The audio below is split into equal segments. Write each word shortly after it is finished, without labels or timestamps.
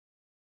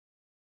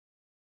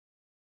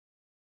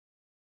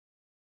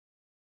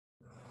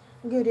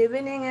Good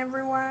evening,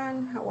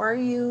 everyone. How are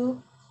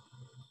you?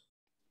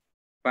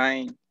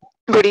 Fine.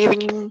 Good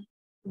evening.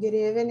 Good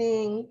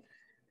evening.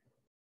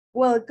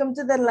 Welcome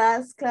to the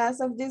last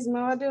class of this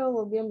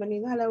module.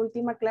 Bienvenidos a la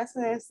última clase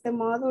de este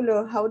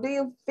módulo. How do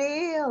you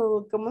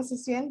feel? ¿Cómo se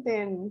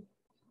sienten?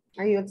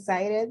 Are you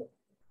excited?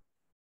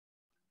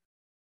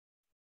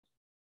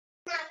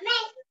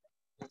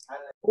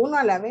 Uno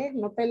a la vez,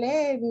 no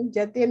peleen.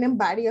 Ya tienen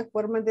varias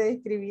formas de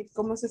describir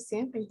cómo se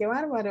sienten. ¡Qué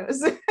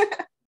bárbaros!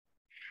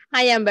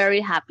 I am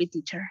very happy,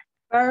 teacher.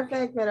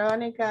 Perfect,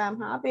 Veronica.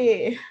 I'm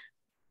happy.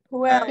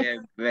 Who I else?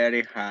 am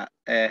very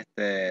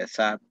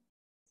sad.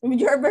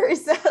 You're very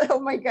sad.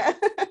 Oh my God.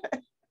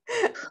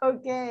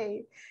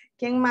 Okay.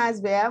 ¿Quién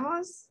más?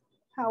 Veamos.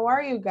 How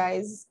are you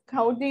guys?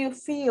 How do you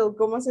feel?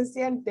 ¿Cómo se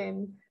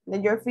sienten?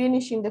 That you're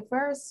finishing the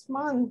first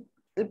month,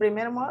 el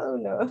primer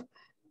módulo.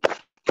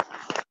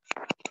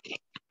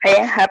 I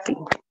am happy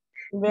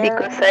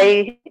because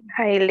I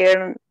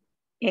learn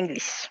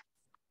English.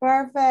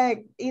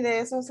 Perfect. Y de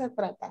eso se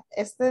trata.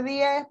 Este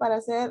día es para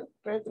hacer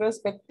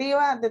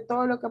retrospectiva de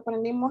todo lo que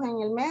aprendimos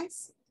en el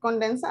mes,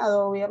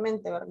 condensado,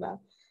 obviamente,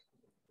 ¿verdad?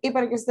 Y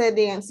para que ustedes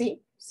digan,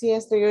 sí,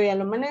 esto yo ya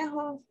lo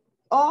manejo,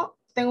 o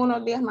tengo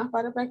unos días más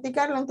para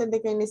practicarlo antes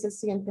de que inicie el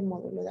siguiente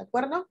módulo, ¿de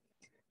acuerdo?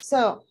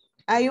 So,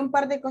 hay un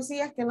par de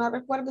cosillas que no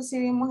recuerdo si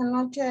vimos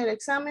anoche del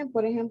examen,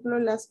 por ejemplo,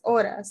 las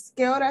horas.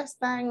 ¿Qué hora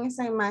está en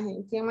esa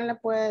imagen? ¿Quién me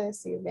la puede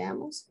decir?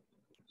 Veamos.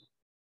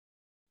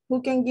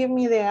 Who can give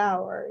me the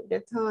hour,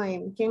 the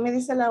time? ¿Quién me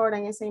dice la hora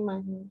en esa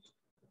imagen?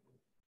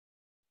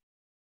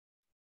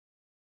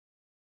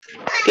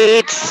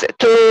 It's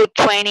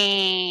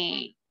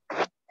 2:20.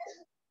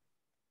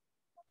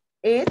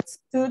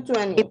 It's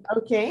 2:20,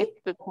 ok.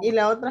 ¿Y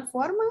la otra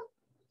forma?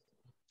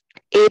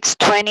 It's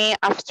 20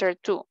 after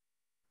 2.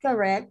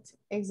 Correct,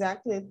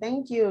 exactly,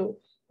 thank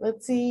you.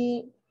 Let's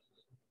see.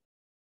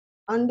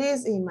 On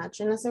this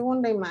image, en la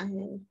segunda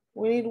imagen,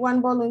 we need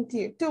one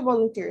volunteer, two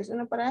volunteers,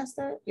 uno para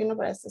este y uno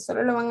para este.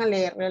 Solo lo van a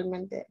leer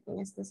realmente en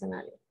este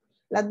escenario.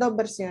 Las dos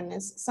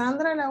versiones.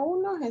 Sandra la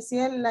 1,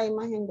 Gesiel la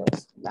imagen 2.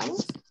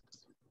 ¿Vamos?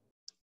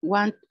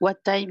 What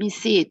time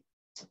is it?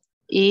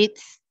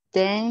 It's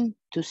 10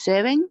 to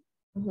 7.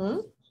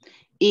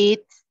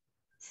 It's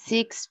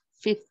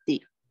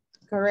 6:50.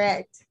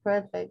 Correct,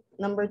 perfect.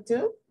 Number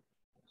 2.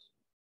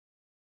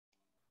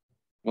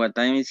 What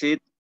time is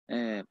it?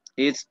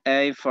 It's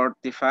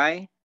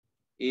 8:45.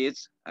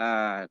 It's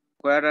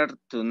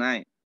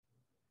 8:45.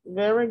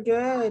 Very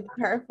good,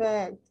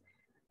 perfect.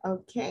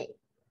 Okay,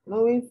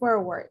 moving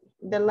forward.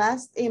 The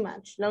last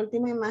image, la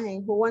última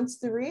imagen. Who wants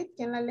to read?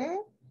 ¿Quién la lee?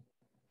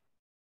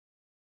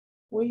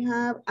 We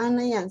have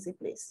Ana Yancy,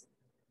 please.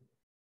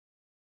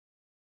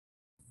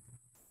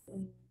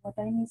 What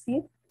time is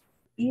it?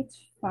 It's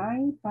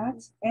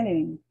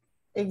 11:05.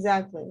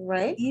 Exactly,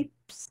 right?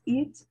 It's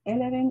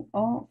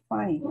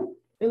 11:05.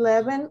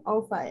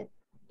 11:05.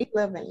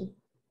 11.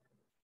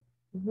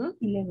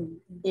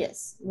 11.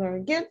 Yes,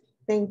 very good.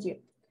 Thank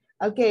you.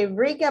 Okay,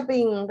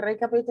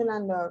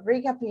 recapitulando.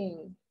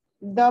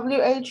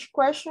 WH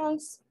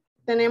questions.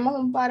 Tenemos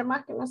un par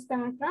más que no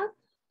están acá.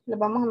 Los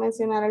vamos a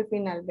mencionar al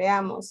final.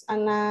 Veamos.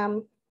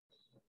 Ana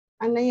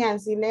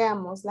Yancy,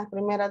 leamos las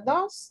primeras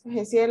dos.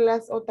 Gesiel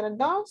las otras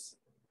dos.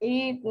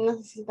 Y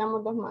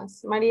necesitamos dos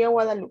más. María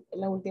Guadalupe,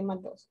 las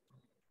últimas dos.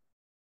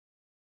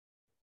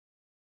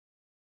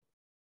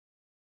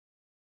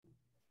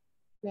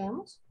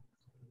 Veamos.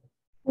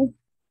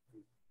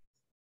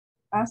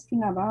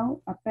 Asking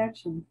about a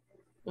person.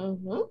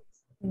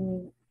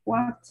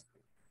 What?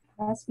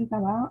 Asking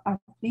about a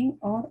thing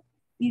or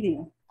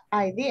idea.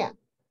 Idea.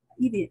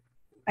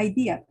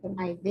 Idea.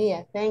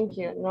 Thank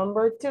you.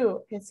 Number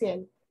 2,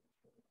 Gesiel.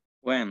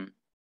 When?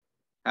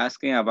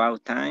 Asking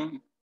about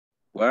time.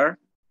 Where?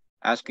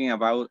 Asking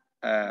about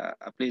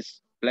a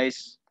place.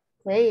 Place,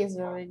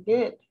 very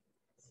good.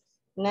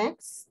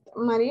 Next,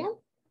 Maria.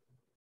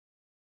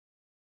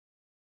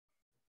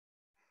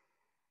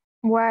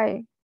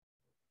 Why?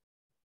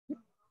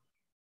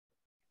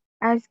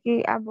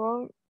 Asking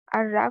about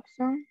a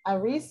reason. A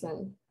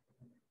reason.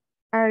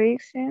 A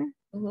reason.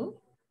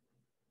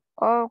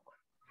 Or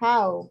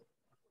How.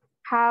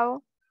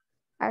 how.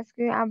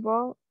 Asking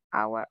about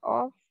our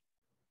of.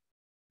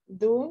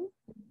 Doing.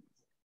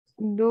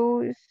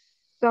 Do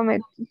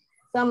something.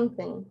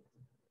 Something.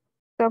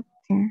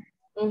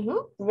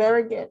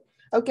 Very good.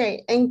 Ok,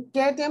 ¿en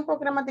qué tiempo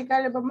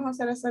gramatical le vamos a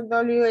hacer ese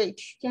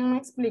WH? ¿Quién me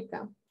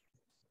explica?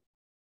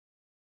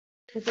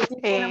 ¿En qué tiempo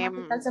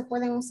gramatical se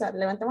pueden usar?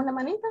 Levantemos la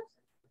manita.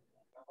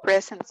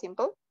 Present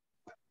simple.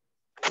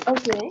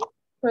 Ok,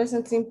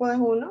 present simple es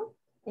uno.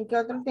 ¿En qué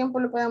otro tiempo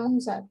lo podemos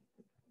usar?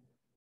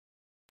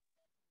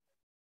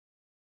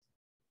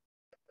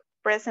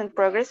 Present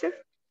progressive.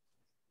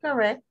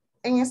 Correct.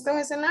 En estos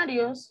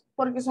escenarios,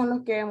 porque son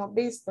los que hemos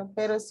visto,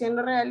 pero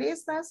siendo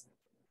realistas,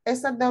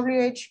 estas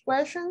WH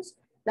questions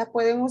las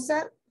pueden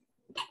usar,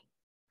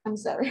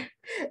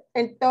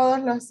 en todos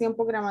los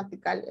tiempos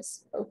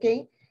gramaticales, ¿ok?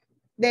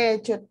 De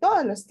hecho,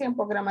 todos los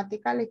tiempos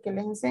gramaticales que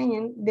les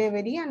enseñen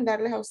deberían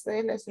darles a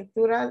ustedes la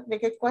estructura de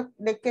qué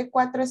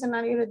 4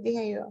 escenarios les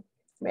dije yo.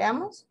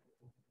 Veamos.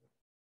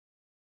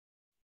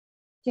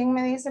 ¿Quién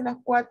me dice los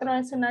 4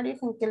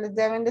 escenarios en que les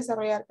deben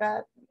desarrollar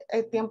cada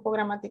tiempo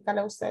gramatical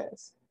a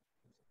ustedes?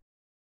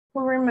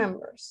 Who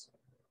remembers?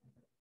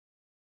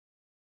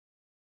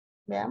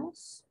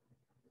 Veamos.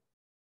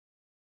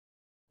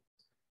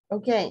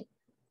 Okay.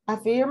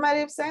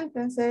 Affirmative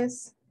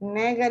sentences,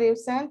 negative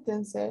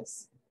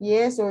sentences,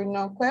 yes or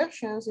no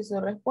questions y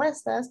sus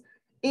respuestas,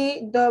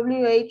 y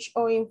WH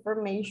o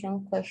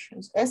information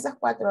questions. Esas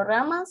 4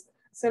 ramas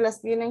se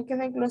las tienen que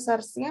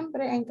desglosar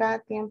siempre en cada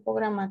tiempo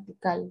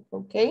gramatical,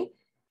 ¿ok?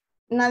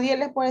 Nadie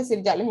les puede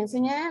decir, ya les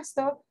enseñé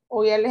esto,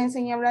 o ya les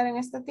enseñé a hablar en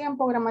este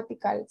tiempo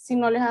gramatical, si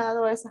no les ha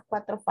dado esas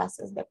 4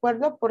 fases, ¿de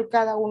acuerdo? Por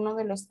cada uno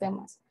de los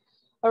temas.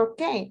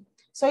 Ok,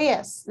 so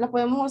yes, lo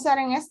podemos usar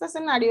en este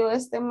escenario,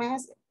 este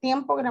mes,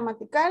 tiempo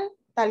gramatical,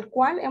 tal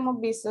cual hemos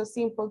visto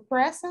simple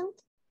present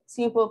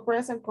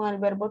con el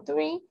verbo to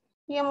be,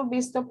 y hemos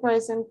visto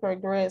present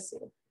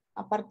progressive.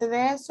 Aparte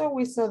de eso,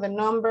 we saw the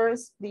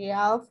numbers, the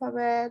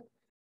alphabet,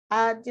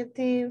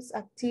 adjectives,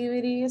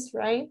 activities,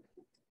 right?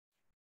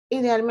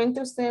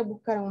 Idealmente ustedes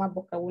buscaron más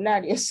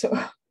vocabulario.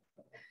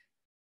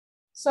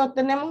 So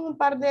tenemos un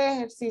par de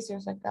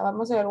ejercicios acá.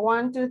 Vamos a ver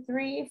 1, 2,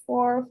 3,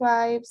 4,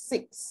 5,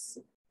 6.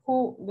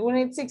 We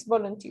need 6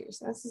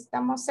 volunteers.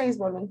 Necesitamos 6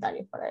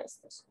 voluntarios para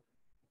estos.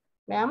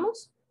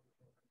 Veamos.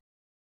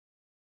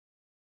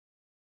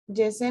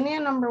 Yesenia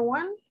number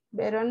 1,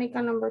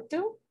 Verónica number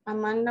 2,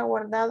 Amanda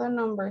Guardado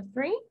number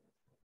 3,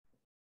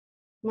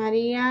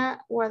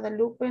 María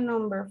Guadalupe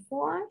number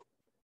 4,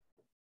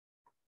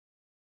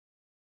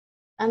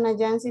 Ana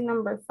Yancy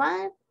number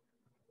 5,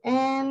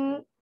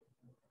 and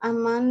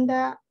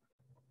Amanda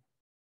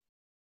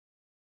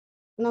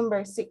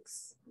number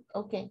 6.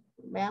 Ok,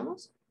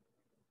 veamos.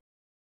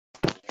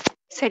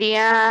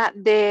 Sería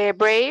the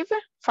brave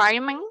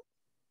fireman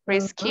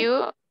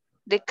rescue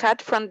the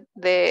cat from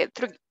the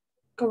tree.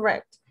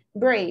 Correct.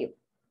 Brave.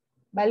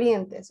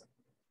 Valientes.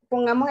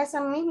 Pongamos ese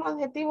mismo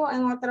adjetivo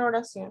en otra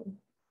oración.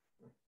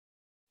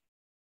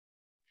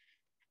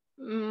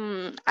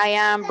 I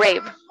am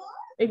brave.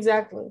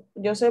 Exactly.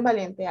 Yo soy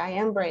valiente. I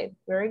am brave.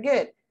 Very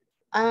good.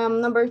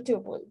 Number 2,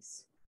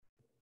 please.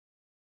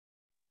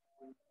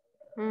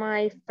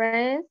 My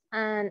friends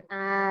and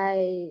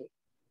I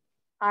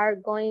are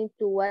going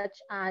to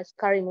watch a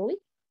scary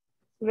movie.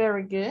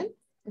 Very good.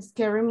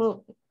 Scary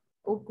movie.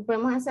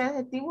 Ocupemos ese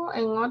adjetivo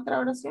en otra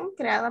oración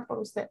creada por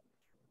usted.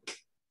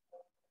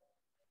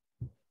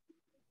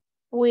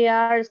 We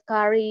are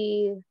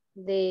scary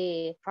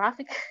the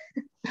traffic.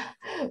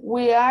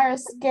 We are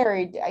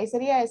scared. Ahí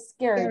sería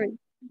scared.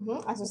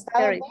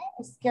 Asustado.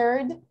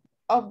 Scared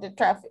of the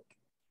traffic.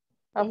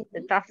 Of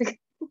the traffic.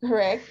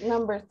 Correct.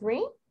 Number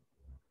 3.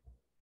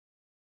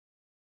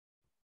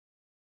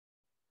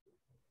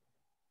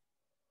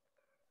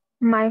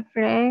 My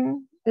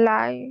friend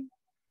like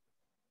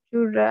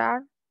to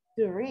read.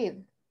 To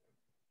read.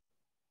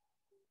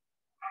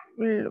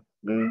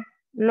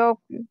 Loud.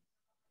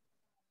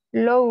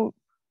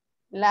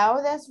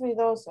 Loud es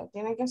ruidoso.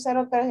 Tiene que ser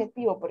otro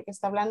adjetivo porque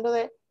está hablando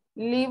de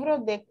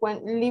libros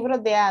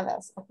de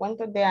hadas o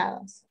cuentos de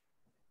hadas.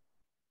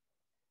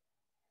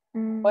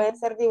 Puede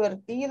ser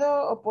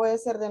divertido o puede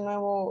ser de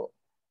nuevo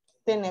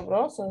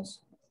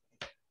tenebrosos.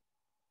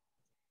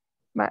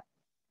 But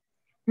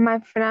my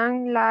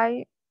friend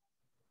like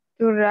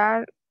to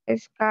read a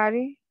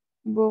scary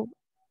book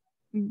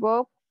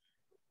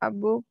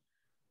about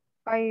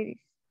pirates.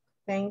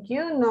 Thank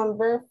you.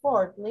 Number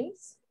 4,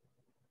 please.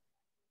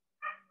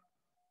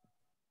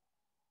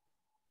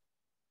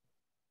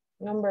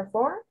 Number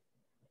 4.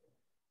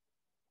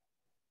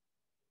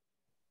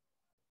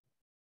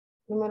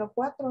 Número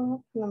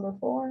 4, number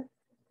 4.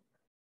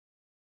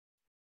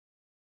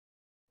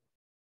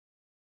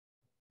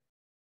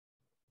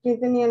 ¿Quién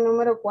tenía el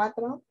número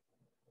 4?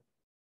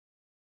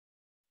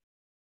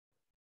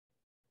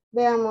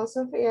 Veamos,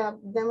 Sofía,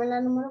 dame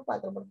la número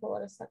 4, por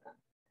favor, está acá.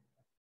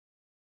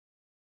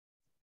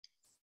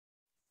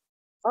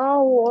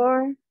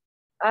 Our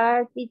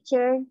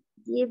teacher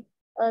give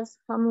us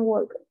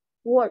homework.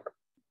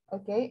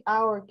 Ok,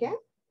 our ¿qué?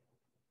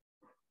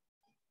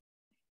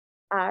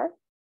 Our.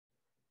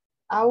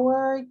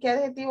 ¿Qué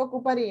adjetivo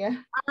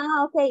ocuparía?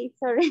 Okay,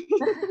 sorry.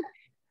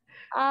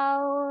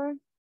 Our.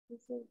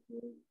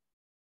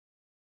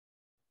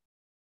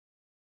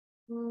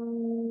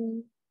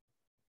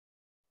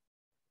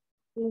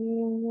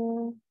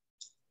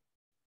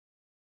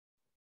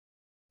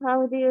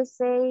 How do you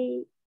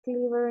say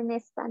clever in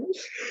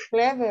Spanish?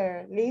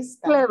 Clever,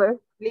 lista. Clever.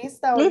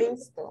 Lista o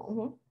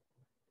listo.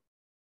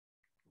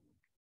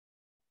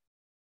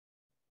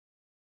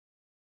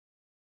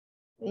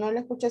 No le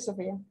escuché,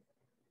 Sofía.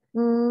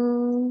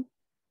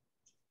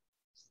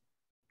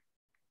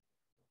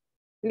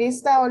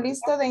 Lista o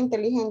listo de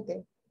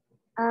inteligente.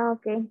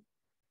 Ok.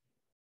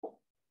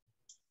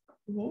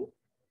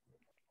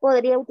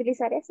 ¿Podría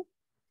utilizar eso?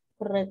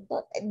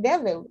 Correcto.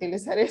 Debe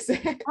utilizar ese.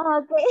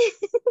 Ok.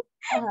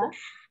 Ajá.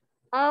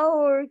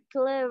 Our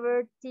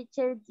clever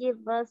teacher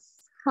give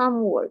us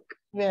homework.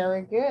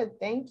 Very good.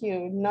 Thank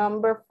you.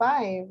 Number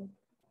 5.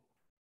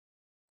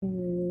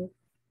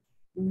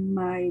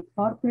 My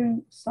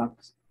purple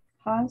socks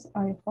has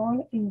a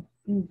hole in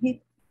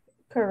it.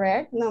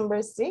 Correct.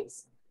 Number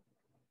 6.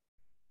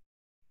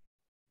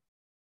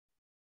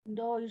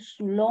 Those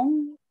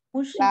long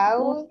music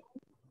Loud.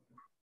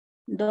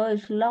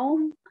 those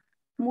long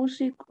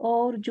music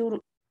or your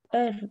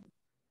ear.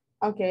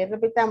 Ok,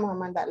 repitamos,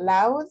 Amanda.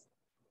 Loud.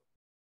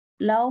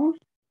 Loud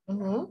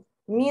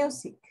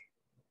Music.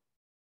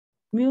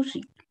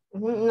 music.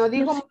 No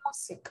digo Music.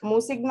 music.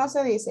 Music no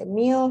se dice.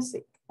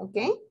 Music. Ok.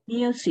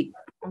 Music.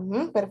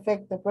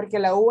 Perfecto. Porque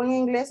la U en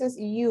inglés es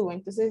you.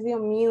 Entonces digo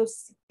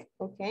music.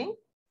 Ok.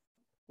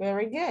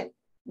 Very good.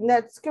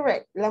 That's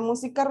correct. La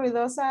música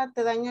ruidosa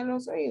te daña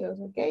los oídos.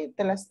 Ok.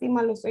 Te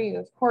lastima los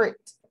oídos. Hurt.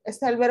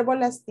 Este es el verbo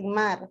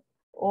lastimar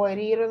o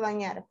herir o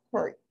dañar.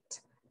 Hurt.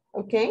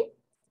 Ok.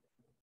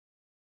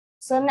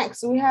 So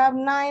next, we have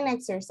 9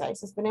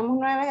 exercises. Tenemos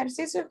 9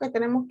 ejercicios que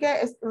tenemos que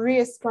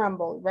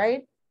re-scramble,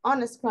 right?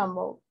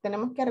 Unscramble.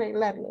 Tenemos que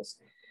arreglarlos.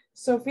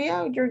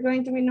 Sofía, you're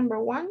going to be number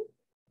 1.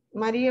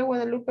 María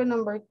Guadalupe,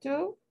 number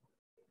 2.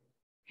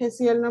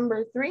 Gesiel,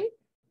 number 3.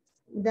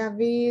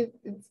 David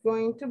is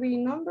going to be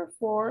number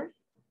 4.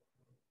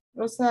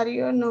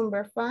 Rosario,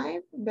 number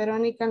 5.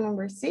 Verónica,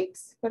 number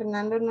 6.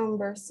 Fernando,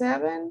 number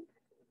 7.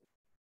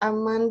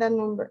 Amanda,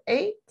 number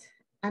 8.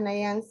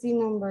 Anayansi,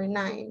 number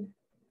 9.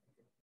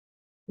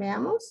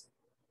 Veamos.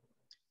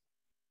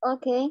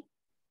 Okay.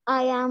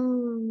 I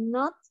am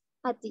not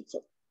a teacher.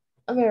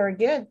 Very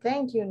good.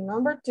 Thank you.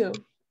 Number 2.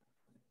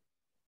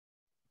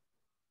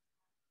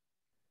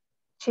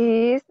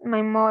 She is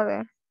my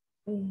mother.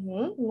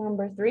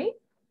 Number 3.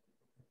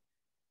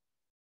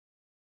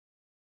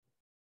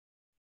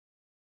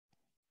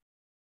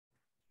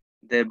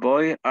 The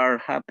boys are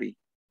happy.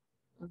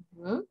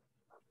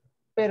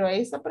 Pero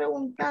ahí está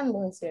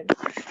preguntando, es cierto.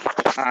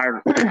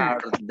 Are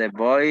the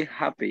boys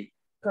happy?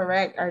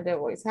 Correct. Are the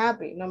boys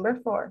happy? Number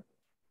 4.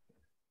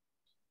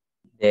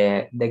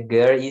 The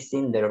girl is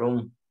in the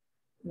room.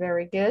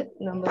 Very good.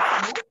 Number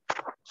 5.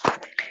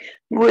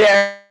 We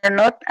are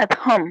not at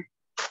home.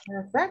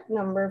 Perfect.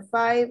 Number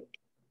 5.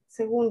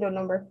 Segundo,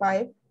 number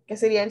 5. ¿Qué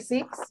sería el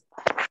 6?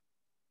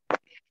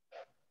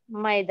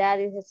 My dad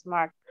is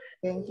smart.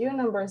 Thank you.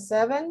 Number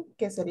 7.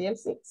 ¿Qué sería el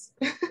 6?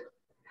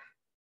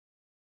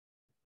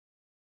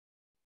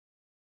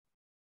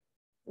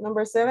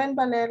 Number 7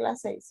 va a leer la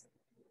 6.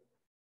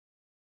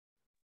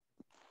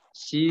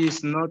 She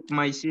is not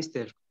my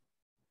sister.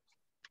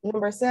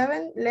 Number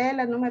 7, lee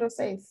la número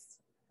 6.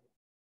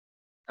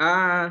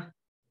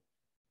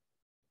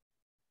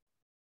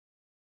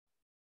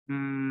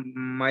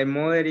 My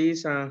mother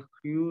is a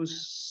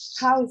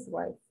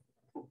Housewife.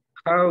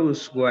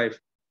 housewife.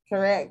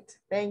 Correct.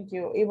 Thank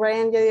you. Y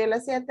Brian ya dio la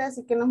 7,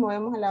 así que nos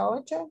movemos a la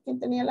 8. ¿Quién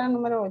tenía la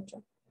número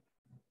 8?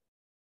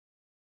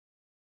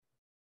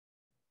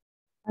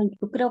 Ay,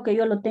 yo creo que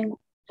yo lo tengo.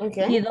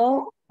 Okay.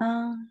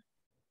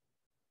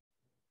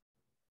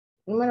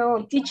 Número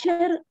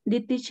 8.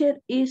 The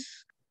teacher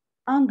is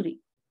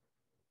angry.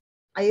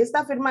 Ahí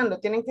está afirmando.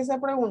 Tienen que hacer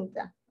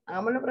pregunta.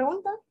 Hagamos la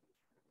pregunta.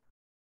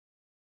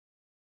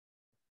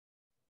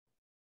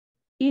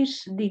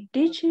 Is the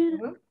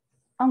teacher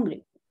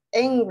angry?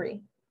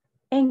 Angry.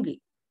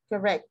 Angry.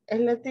 Correct. ¿Es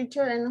la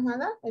teacher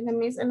enojada? ¿Es la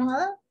miss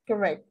enojada?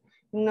 Correct.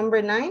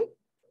 Number 9.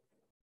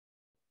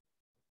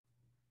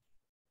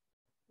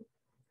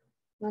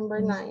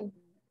 Number 9.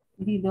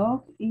 The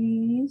dog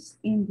is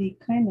in the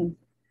kennel.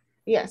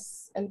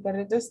 Yes. El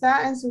perrito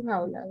está en su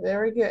jaula.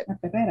 Very good. La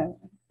perrera.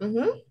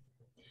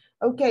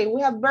 Okay,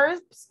 we have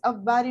verbs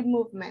of body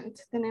movement.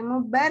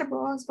 Tenemos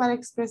verbos para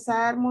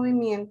expresar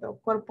movimiento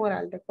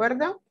corporal, ¿de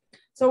acuerdo?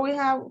 So we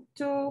have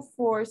 2,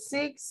 4,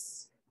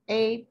 6,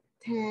 8,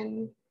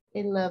 10,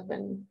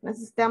 11.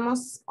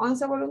 Necesitamos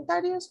 11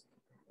 voluntarios.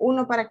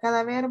 Uno para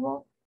cada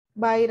verbo.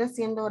 Va a ir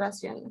haciendo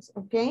oraciones,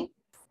 ¿ok?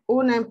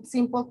 Una en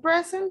simple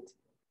present,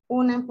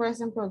 una en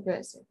present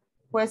progressive.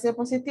 Puede ser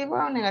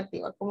positiva o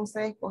negativa, como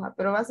ustedes escojan,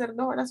 pero va a ser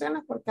 2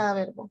 oraciones por cada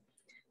verbo.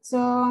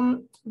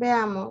 So,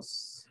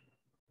 veamos.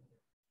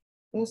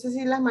 No sé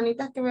si las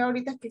manitas que veo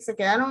ahorita que se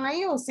quedaron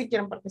ahí o si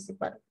quieren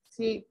participar.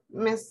 Si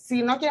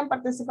no quieren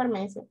participar,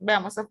 me dicen.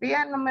 Veamos,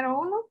 Sofía, número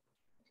 1.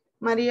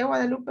 María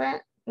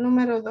Guadalupe,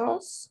 número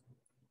 2.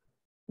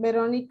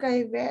 Verónica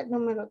Ivette,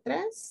 número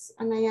 3.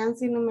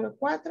 Anayansi, número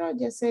 4.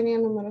 Yesenia,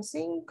 número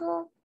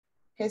 5.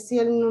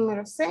 Gesiel,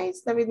 número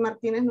 6. David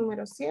Martínez,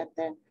 número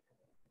 7.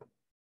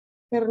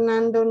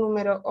 Fernando,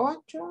 número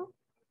 8.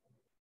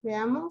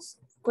 Veamos.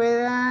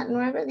 Queda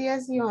 9,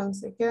 10 y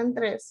 11. Quedan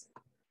 3.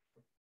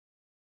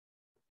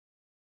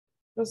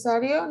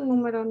 Rosario,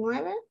 número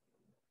 9.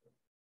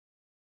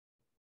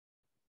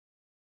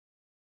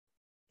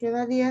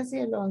 Queda 10 y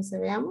el 11.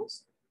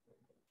 Veamos.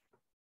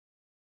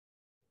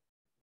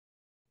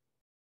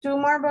 2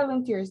 more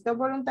volunteers. 2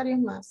 voluntarios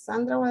más.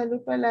 Sandra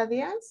Guadalupe La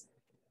Díaz.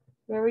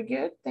 Very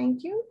good.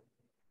 Thank you.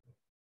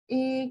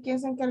 ¿Y quién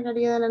se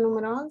encargaría de la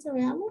número 11?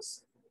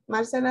 Veamos.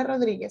 Marcela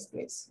Rodríguez,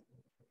 please.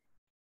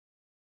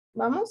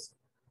 ¿Vamos?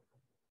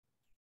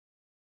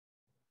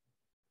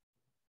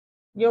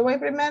 Yo voy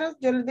primero,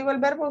 yo les digo el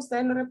verbo,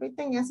 ustedes lo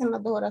repiten y hacen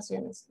las 2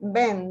 oraciones.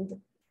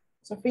 Bend.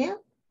 Sofía.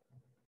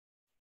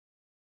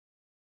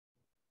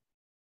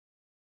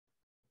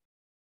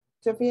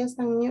 Sofía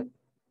está en mute.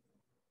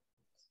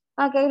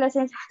 Okay, lo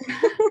siento.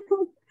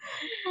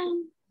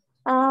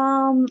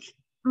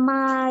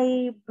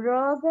 My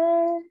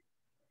brother,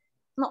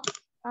 no,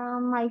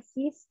 my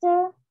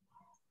sister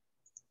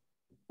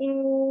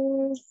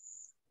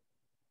is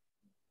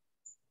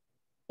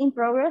in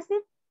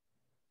progressive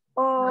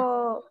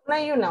o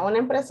Una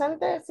en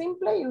presente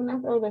simple y una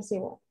en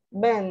progresivo.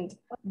 Bend.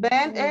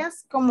 Bend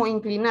es como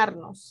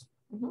inclinarnos.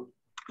 Ujú.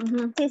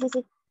 sí, sí,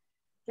 sí.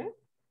 ¿Qué?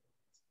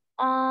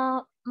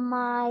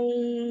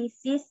 My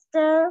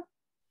sister,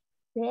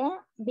 Ben,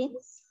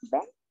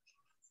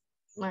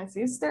 My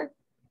sister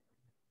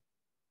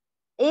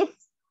is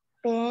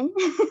Ben.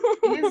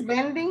 is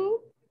bending.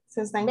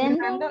 Se está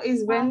inclinando. Bending.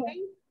 Is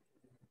bending.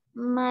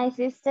 My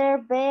sister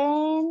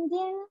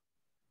bending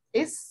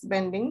Is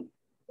bending.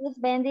 is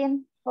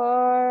bending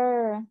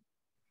for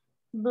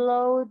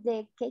blow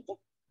the cake.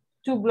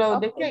 To blow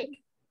the Okay.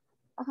 cake.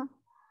 Uh-huh.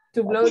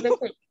 To blow the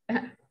cake.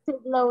 To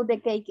blow the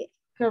cake.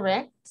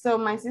 Correct. So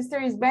my sister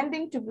is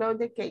bending to blow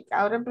the cake.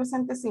 Ahora en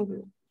presente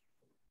simple.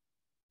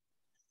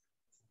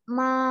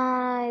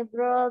 My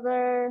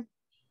brother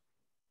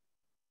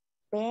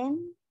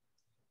Ben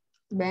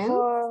Bend.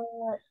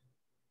 for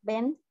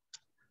Ben.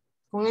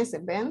 Con ese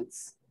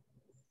bends.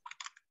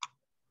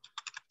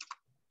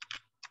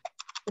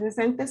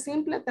 Presente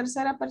simple,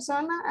 tercera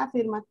persona,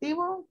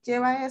 afirmativo,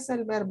 lleva ese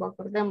el verbo,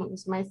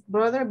 acordémonos. My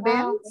brother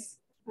bends.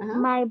 Ajá.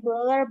 My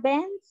brother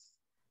bends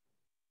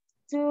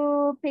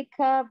to pick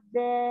up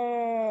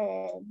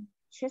the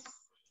shoes.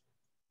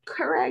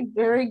 Correct.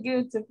 Very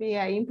good,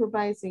 Sophia.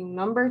 Improvising.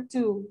 Number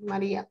 2,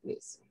 Maria,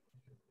 please.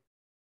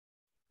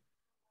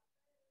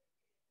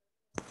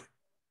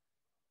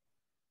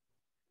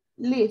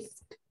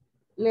 Lift.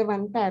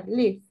 Levantar.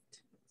 Lift.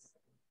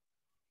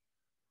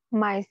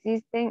 My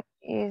system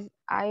is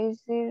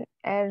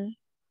ISSS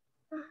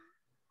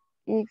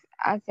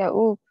hacia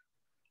U.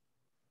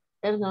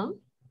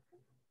 Perdón.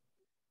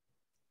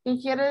 ¿Qué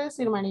quiere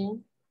decir, María?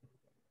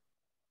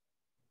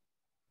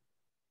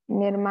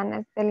 Mi hermana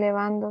está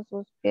elevando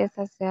sus pies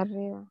hacia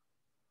arriba.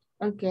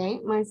 Okay.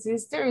 My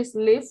sister is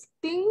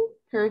lifting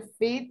her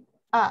feet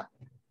up.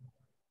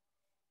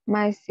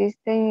 My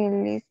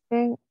system is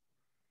lifting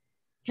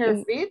Her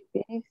his feet.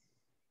 feet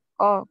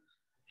up.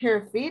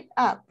 Her feet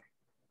up.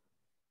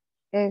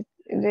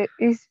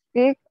 His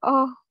feet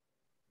up.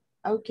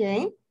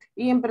 Okay.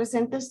 ¿Y en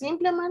presente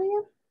simple,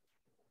 María?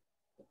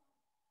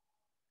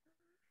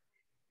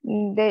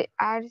 They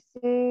are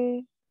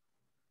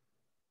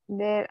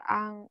there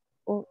and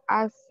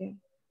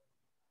action.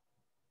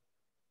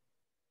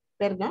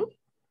 ¿Perdón?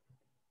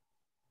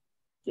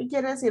 ¿Qué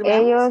quiere decir?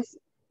 Veamos.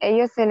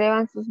 Ellos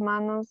elevan sus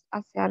manos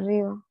hacia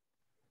arriba.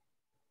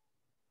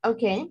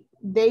 Okay.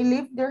 They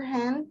lift their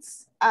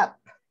hands up.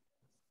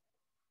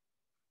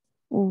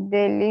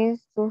 They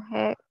lift to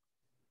head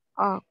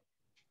up.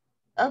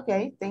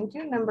 Okay. Thank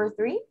you. Number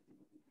 3.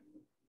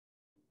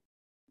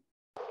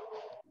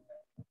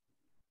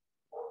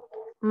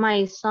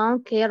 My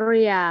son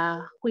carry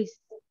a whisk.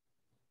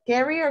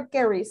 Carry or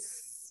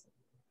carries?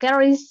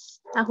 Carries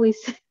a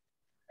whisk.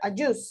 A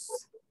juice.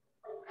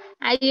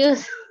 I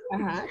use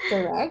Ajá,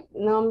 correct.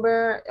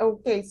 Number,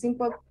 okay,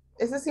 simple.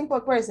 Ese es simple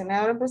present.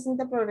 Ahora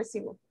presente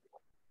progresivo.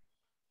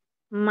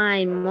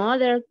 my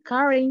mother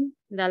carrying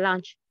the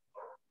lunch.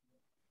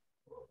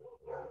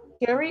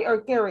 Carry or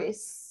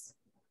carries?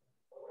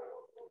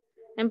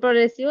 En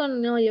progresivo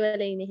no lleva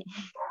la ing.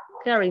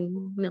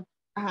 Carrying, no.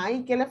 Ajá,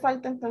 ¿y qué le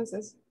falta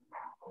entonces?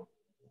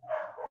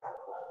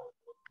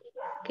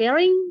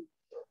 Carrying.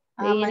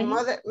 Ah, my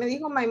mother, me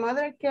dijo my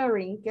mother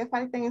carrying. ¿Qué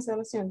falta en esa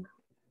oración?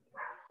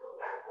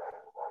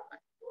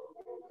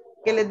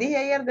 Que les dije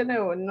ayer de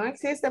nuevo, no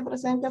existe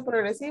presente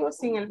progresivo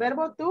sin el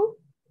verbo to.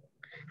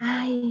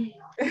 Ay,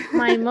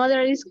 my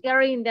mother is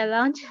carrying the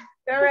lunch.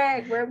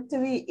 Correct, verb to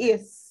be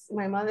is.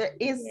 My mother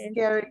is Yes.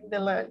 carrying the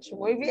lunch.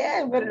 Muy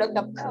bien, pero lo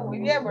captó, muy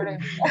bien, pero.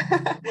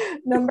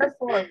 Number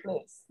 4,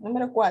 please.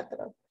 Número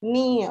 4.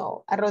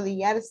 Kneel,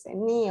 arrodillarse,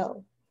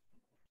 kneel.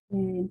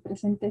 En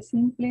presente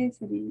simple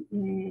sería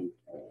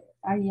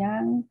I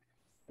am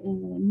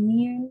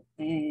near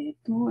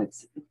to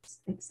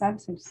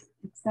exercise.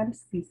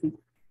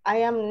 I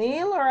am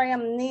kneel or I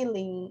am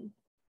kneeling.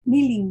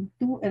 Kneeling,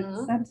 to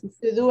exercise.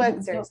 To do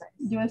exercise.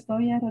 Yo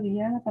estoy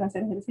arrodillada para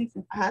hacer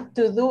ejercicio. Ajá,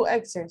 to do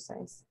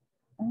exercise.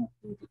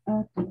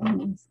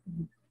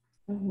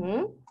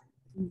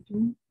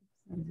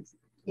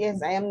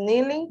 Yes, I am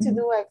kneeling to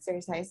do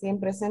exercise. ¿Y en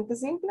presente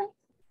simple?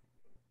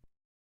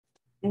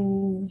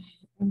 En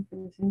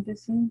presente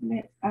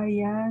simple,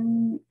 I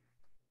am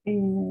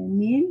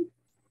kneel.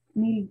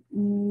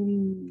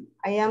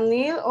 I am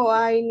kneel o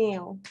I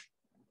kneel.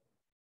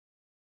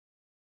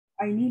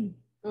 I kneel.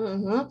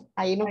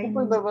 Ahí no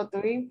ocupo el verbo to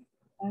be.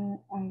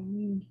 I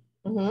kneel.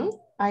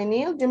 I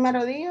kneel, yo me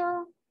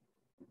arrodillo.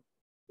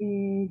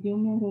 Yo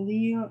me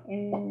arrodillo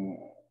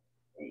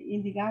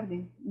in the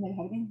garden, en el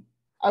jardín.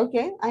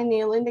 Okay, I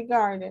kneel in the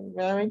garden.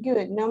 Very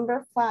good.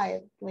 Number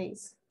 5,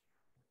 please.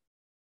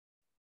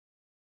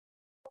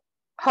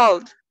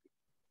 Hold.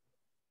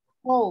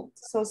 Hold,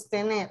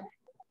 sostener.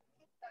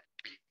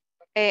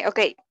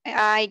 Okay,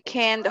 I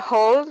can't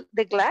hold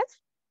the glass.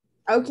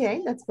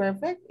 Okay, that's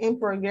perfect. In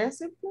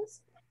progressive,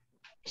 please.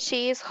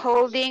 She is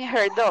holding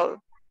her doll.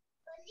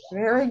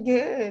 Very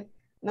good.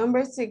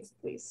 Number 6,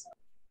 please.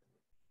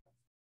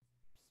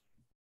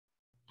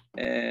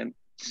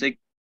 Sick.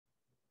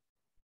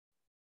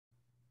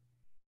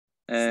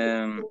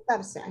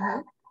 Sentarse,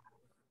 ajá.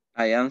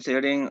 I am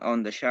sitting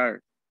on the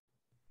chair.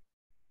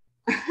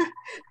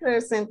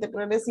 Presente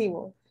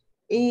progresivo.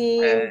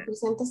 ¿Y en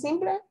presente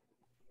simple?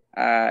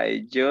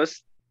 I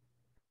just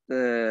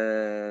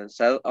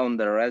sat on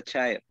the red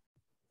chair.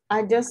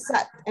 I just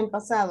sat en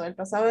pasado. El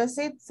pasado es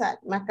sit,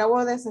 sat. Me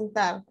acabo de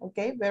sentar.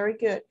 Okay, very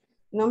good.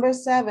 Number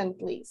 7,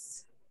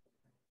 please.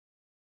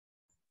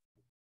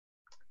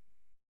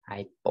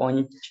 I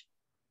punch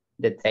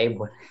the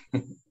table.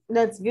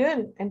 That's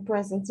good. And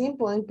present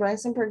simple. In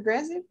present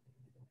progressive?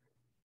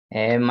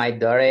 And my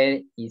daughter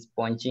is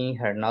punching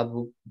her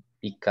notebook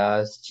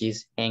because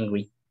she's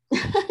angry.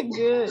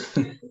 Good.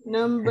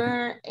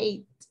 Number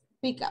 8.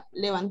 Pick up.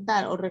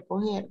 Levantar o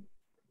recoger.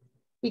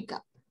 Pick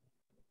up.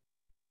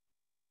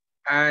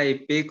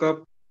 I pick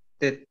up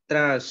the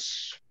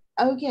trash.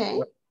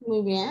 Okay.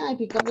 Muy bien. I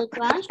pick up the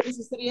trash.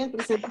 Eso sería el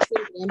presente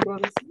simple. En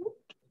progresivo.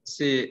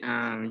 Sí,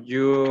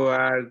 you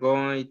are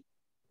going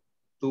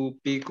to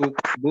pick up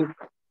book.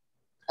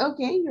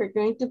 Okay, you're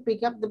going to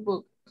pick up the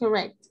book.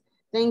 Correct.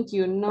 Thank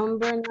you.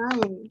 Number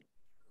 9.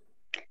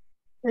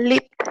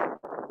 Leap.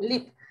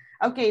 Leap.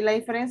 Ok, la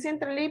diferencia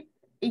entre leap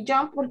y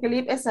jump, porque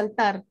leap es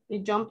saltar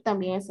y jump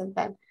también es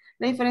saltar.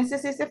 La diferencia,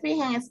 si se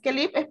fijan, es que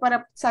leap es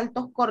para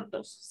saltos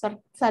cortos,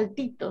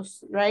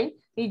 saltitos, right?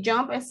 Y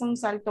jump es un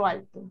salto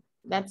alto.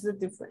 That's the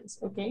difference,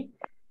 ok?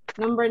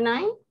 Number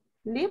 9,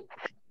 leap,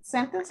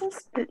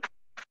 sentences.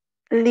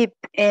 Leap.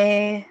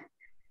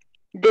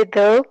 The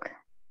dog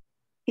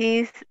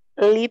is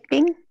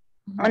leaping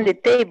on the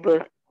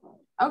table.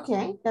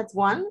 Okay, that's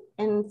one.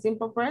 And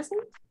simple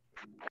present.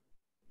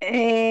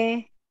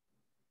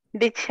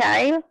 The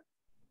child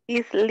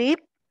is leap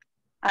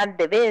at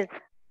the bed.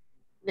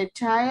 The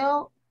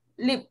child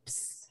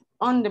leaps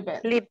on the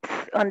bed. Leaps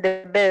on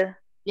the bed.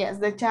 Yes,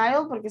 the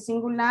child, porque es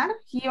singular,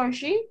 he or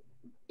she,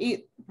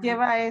 y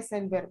lleva ese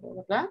el verbo,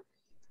 ¿verdad?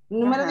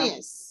 Número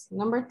 10,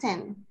 number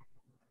 10.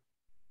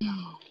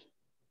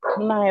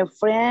 My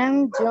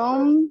friend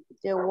jumped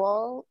the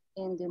wall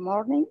in the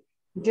morning.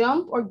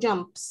 Jump or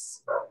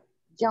jumps?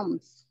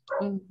 Jumps.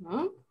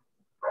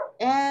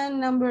 And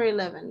number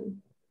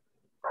 11.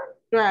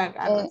 Drag,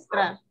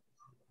 arrastrar.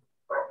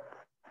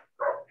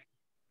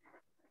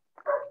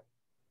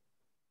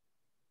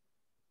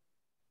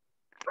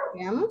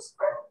 Veamos.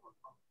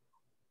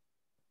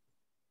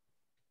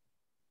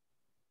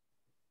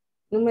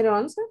 Número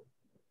 11.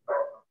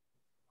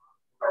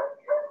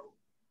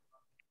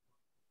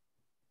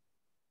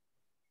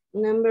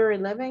 Number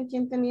 11,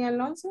 ¿quién tenía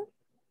el 11?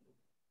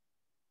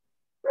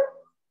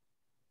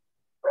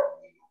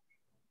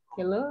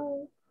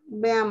 Hello.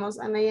 Veamos,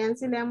 Ana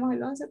Yancy, leamos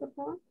el 11, por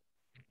favor.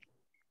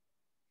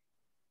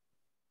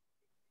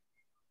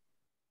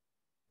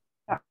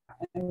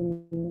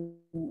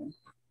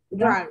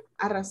 Drag,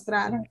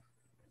 arrastrar.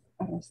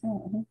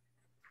 Arrastrar.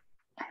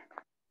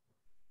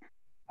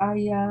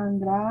 I am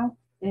dragging.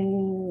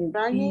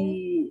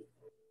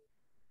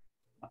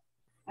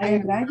 I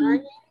am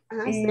dragging.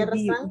 Ajá, estoy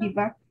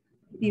arrastrando.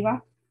 The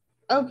bag.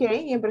 Ok,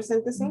 ¿y en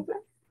presente simple?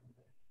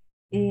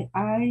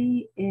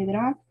 I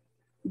drag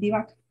the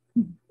bag.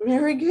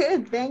 Very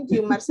good, thank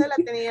you. Marcela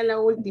tenía la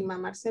última.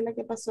 Marcela,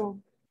 ¿qué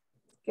pasó?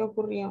 ¿Qué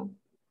ocurrió?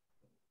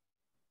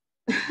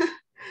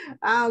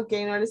 Ok,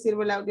 no le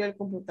sirve el audio del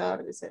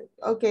computador. Dice.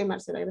 Ok,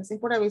 Marcela, gracias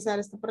por avisar.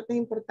 Esta parte es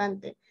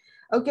importante.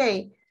 Ok,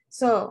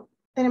 so,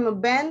 tenemos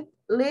bend,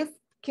 lift,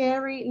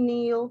 carry,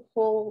 kneel,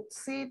 hold,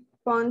 sit,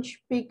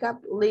 punch, pick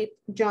up, lift,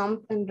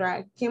 jump, and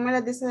drag. ¿Quién me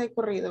las dice de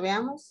corrido?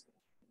 Veamos.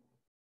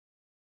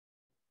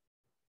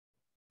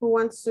 Who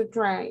wants to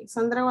try?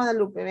 Sandra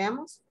Guadalupe,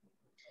 veamos.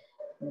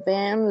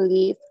 Bend,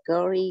 lift,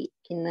 carry,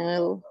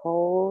 kneel,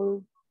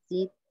 hold,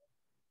 sit,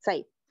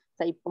 side,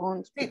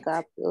 punch, pick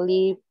up,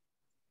 lift,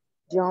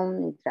 jump,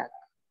 and drag.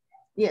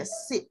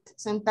 Yes, sit.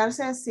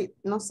 Sentarse es sit,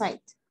 no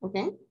sit. ¿Ok?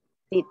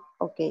 Sit,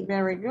 ok.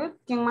 Very good.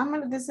 ¿Quién más me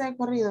lo dice de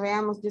corrido?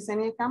 Veamos,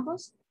 Yesenia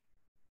Campos.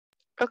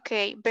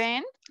 Okay,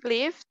 bend,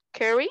 lift,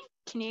 carry,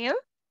 kneel,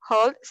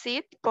 hold,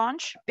 sit,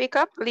 punch, pick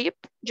up, leap,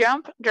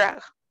 jump,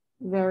 drag.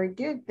 Very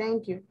good,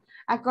 thank you.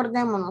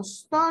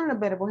 Acordémonos, todos los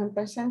verbos en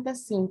presente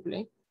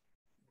simple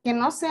que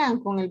no sean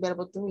con el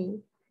verbo to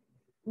be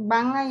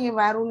van a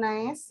llevar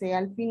una S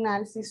al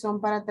final si son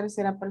para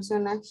tercera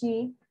persona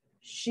he,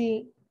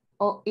 she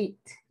o it.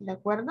 ¿De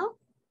acuerdo?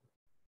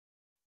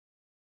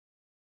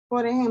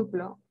 Por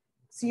ejemplo,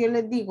 si yo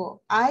les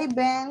digo, I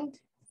bend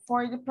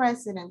for the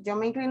president, yo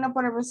me inclino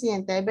por el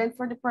presidente, I bend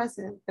for the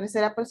president.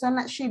 Tercera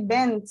persona, she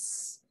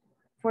bends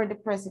for the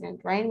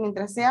president, right?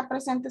 Mientras sea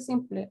presente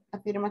simple,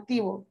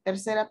 afirmativo,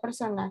 tercera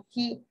persona,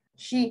 he,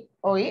 she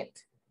o it,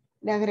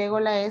 le agrego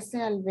la S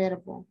al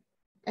verbo,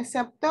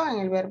 excepto en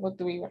el verbo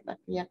to be, ¿verdad?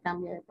 Que ya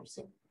cambia de por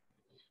sí.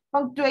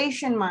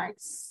 Punctuation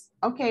marks.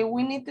 Okay,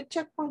 we need to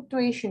check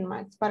punctuation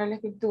marks para la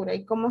escritura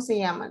y cómo se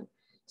llaman.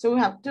 So we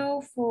have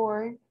 2,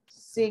 4,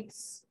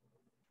 6,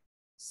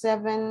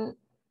 7,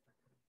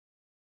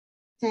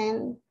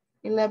 10,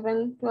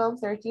 11, 12,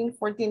 13,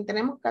 14.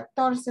 Tenemos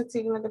 14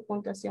 signos de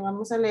puntuación.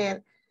 Vamos a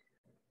leer.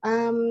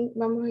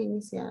 Vamos a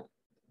iniciar.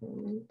 Un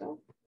momento.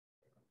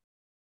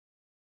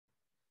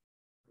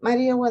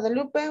 María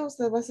Guadalupe,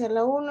 usted va a ser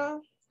la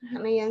 1.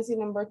 Hannah Yancy,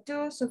 number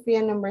 2.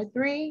 Sofía, number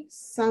 3.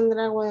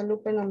 Sandra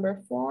Guadalupe,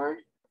 number 4.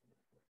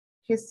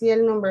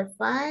 Gesiel, number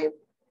 5.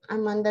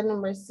 Amanda,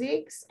 number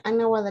 6.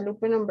 Ana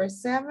Guadalupe, number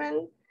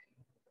 7.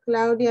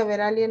 Claudia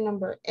Veralia,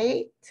 number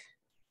 8.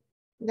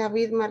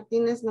 David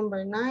Martínez,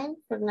 number 9.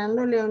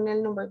 Fernando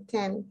Leonel, number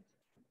 10.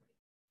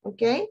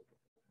 ¿Ok?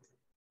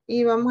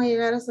 Y vamos a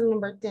llegar hasta el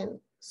number 10.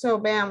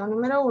 So, veamos,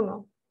 número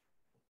 1.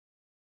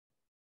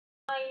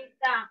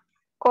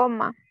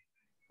 Coma,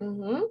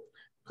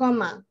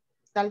 Coma,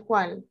 tal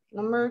cual.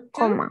 Number 2.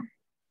 coma.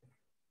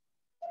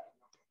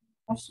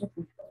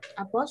 Apostrophe.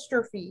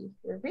 Apostrophe.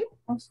 Repeat.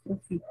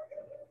 Apostrophe.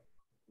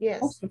 Yes,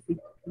 Apostrophe.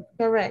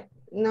 correct.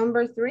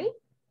 Number 3.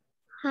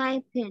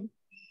 Hyphen.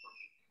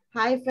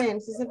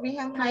 Hyphen. Si se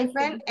fijan,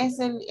 hyphen es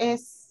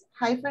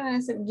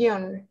el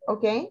guión.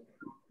 ¿Ok?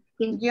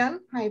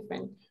 Guión,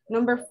 hyphen.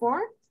 Number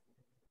 4.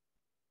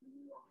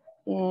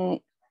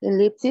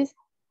 Ellipsis.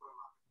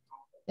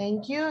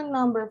 Thank you.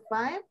 Number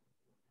 5.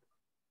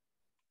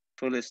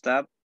 Full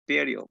stop,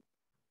 period.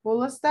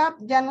 Full stop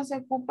ya no se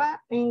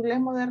ocupa en inglés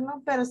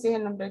moderno, pero sí es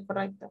el nombre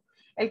correcto.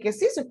 El que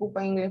sí se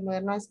ocupa en inglés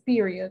moderno es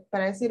period,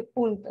 para decir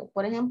punto.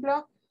 Por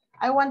ejemplo,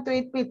 I want to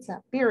eat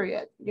pizza,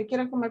 period. Yo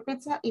quiero comer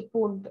pizza y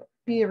punto,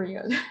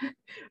 period.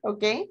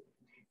 ¿Ok?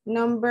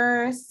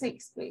 Number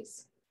 6,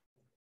 please.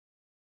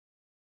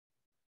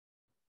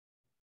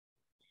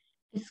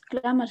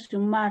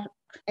 Exclamation mark.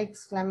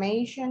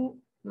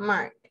 Exclamation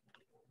mark.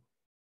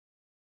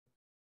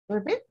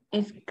 Repeat.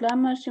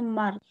 Exclamation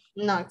mark.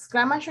 No,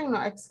 exclamation, no,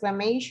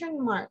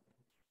 exclamation mark.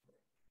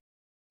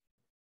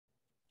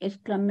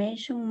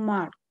 Exclamation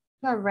mark.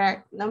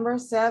 Correct. Number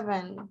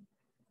 7.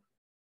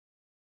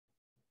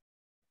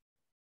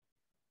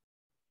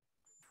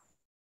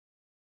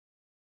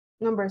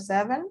 Number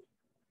 7.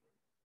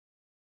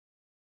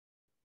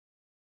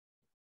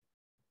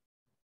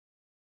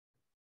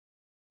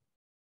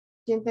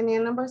 ¿Quién tenía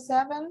number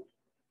 7?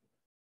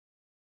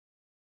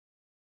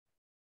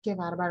 Qué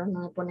bárbaro,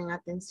 no me ponen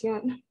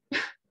atención.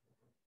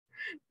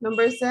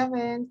 Number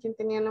 7. ¿Quién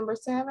tenía number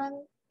 7?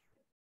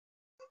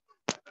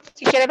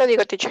 Si quiere lo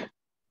digo, teacher.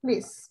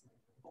 Please.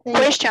 Thank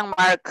you. Question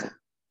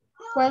mark.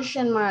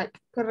 Question mark.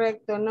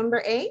 Correcto.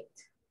 Number 8.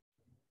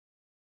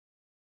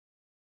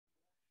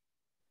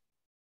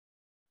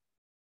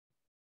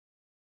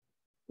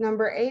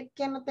 Number 8.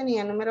 ¿Quién no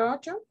tenía? Número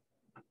 8.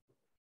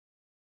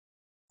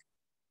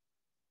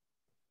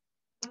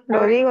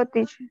 Lo digo,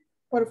 teacher.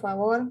 Por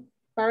favor.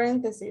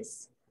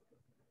 Paréntesis.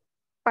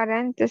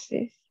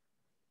 Paréntesis.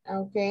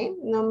 Ok.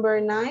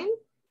 Number 9.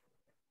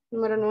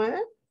 Número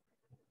 9.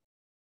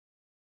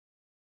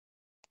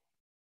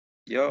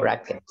 Yo,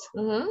 Brackets.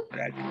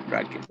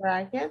 bracket.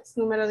 Brackets.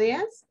 Número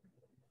 10.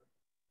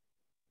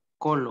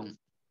 Colon.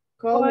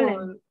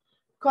 Colon.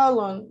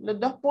 Colon. Los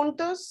dos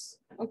puntos.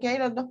 Ok.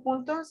 Los dos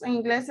puntos. En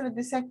inglés se les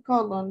dice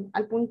colon.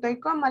 Al punto y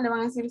coma le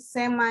van a decir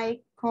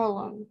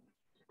semicolon.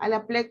 A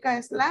la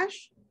pleca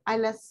slash. A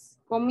las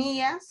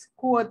comillas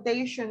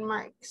quotation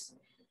marks.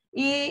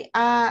 Y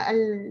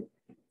al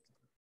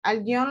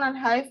guión, al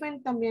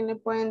hyphen, también le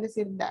pueden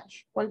decir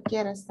dash.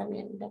 Cualquiera está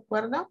bien, ¿de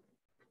acuerdo?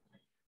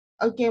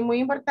 Ok, muy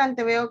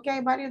importante. Veo que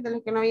hay varios de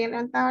los que no habían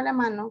levantado la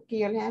mano, que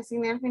yo les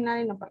asigné al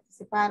final y no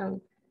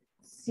participaron.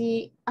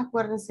 Sí,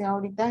 acuérdense,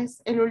 ahorita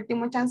es el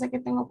último chance que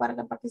tengo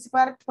para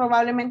participar,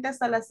 probablemente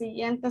hasta la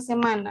siguiente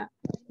semana.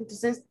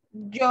 Entonces,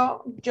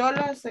 yo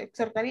los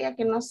exhortaría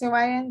que no se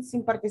vayan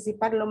sin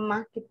participar lo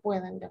más que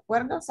puedan, ¿de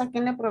acuerdo?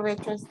 Sáquenle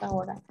provecho a esta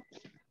hora.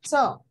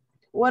 So,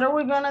 what are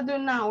we gonna do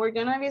now? We're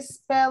gonna be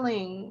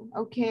spelling,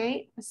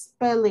 okay?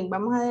 Spelling,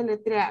 vamos a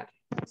deletrear.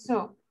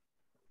 So,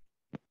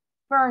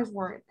 first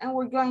word, and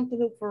we're going to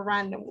look for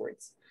random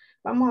words.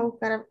 Vamos a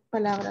buscar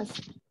palabras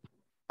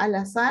al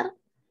azar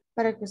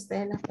para que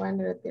ustedes las puedan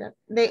deletrear.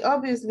 They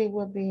obviously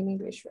will be in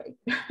English, right?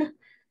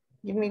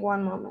 Give me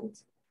one moment.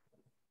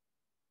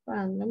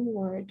 Random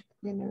word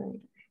generator.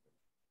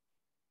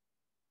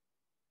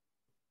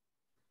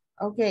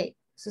 Ok,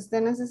 si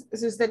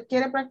usted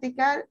quiere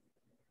practicar,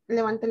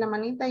 levante la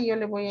manita y yo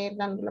le voy a ir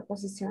dando la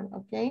posición,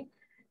 ok?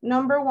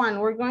 Number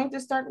 1, we're going to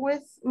start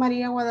with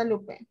María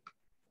Guadalupe,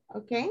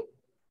 ok?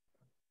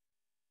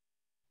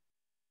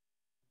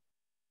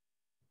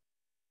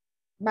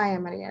 Vaya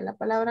María, la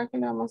palabra que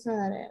le vamos a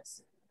dar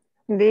es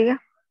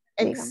Diga.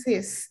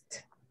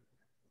 exist.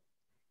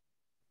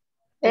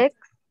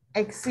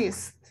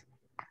 Exist.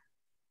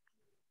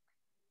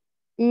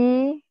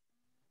 Y.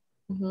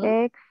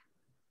 Ex.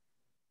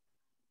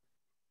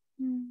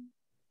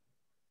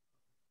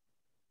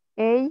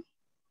 A.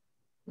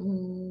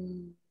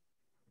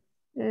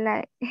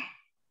 La.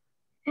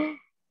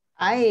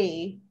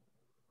 Ay.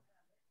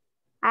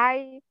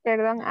 Ay,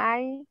 perdón,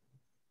 ay.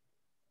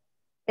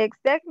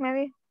 Exist me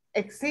dijo.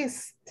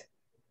 Exist.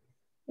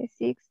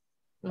 Exist.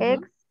 Ujú,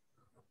 Ex.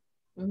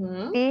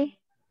 ujú. Y.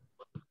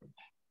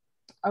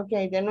 Ok,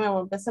 de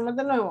nuevo, empecemos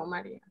de nuevo,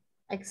 María.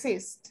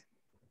 Exist.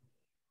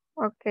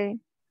 Ok.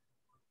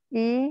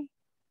 Y.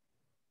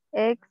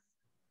 Ex.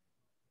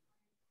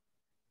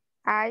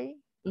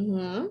 I.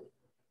 Ujú.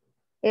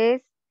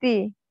 S.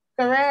 T.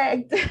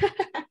 Correct.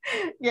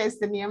 Yes,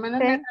 tenía menos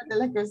Sí. letras de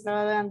las que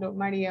estaba dando,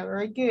 María.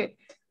 Very good.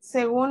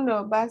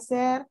 Segundo, va a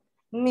ser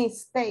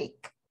mistake.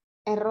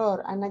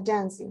 Error, Ana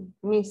Jansi.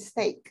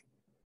 Mistake.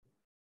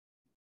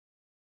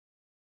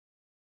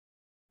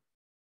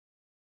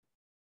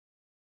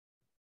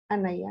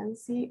 Ana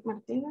Yancy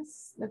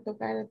Martínez, le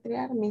toca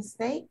deletrear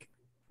mistake.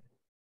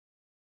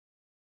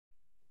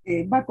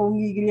 Va con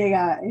Y,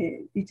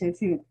 teacher,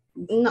 sí.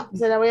 No,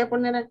 se la voy a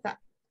poner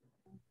acá.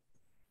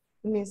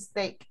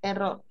 Mistake,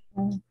 error.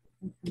 Ah,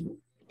 ujú.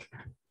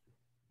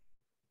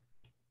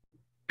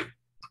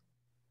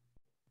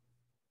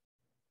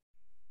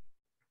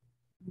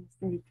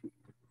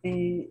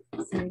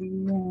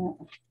 Sería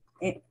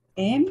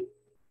M,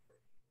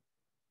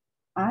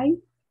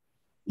 I,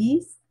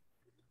 is,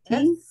 T,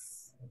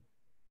 Yes.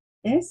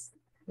 S,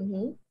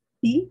 Ujú.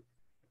 T,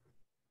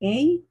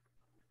 A,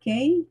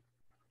 K,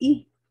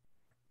 E.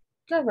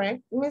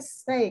 Correct.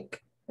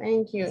 Mistake.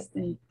 Thank you.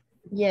 Mistake.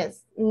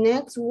 Yes.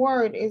 Next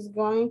word is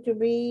going to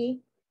be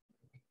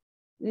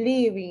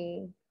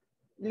living.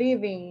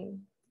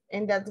 Living.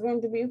 And that's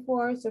going to be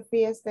for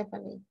Sophia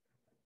Stephanie.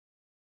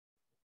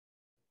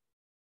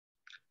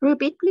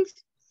 Repeat, please.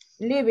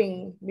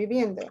 Living,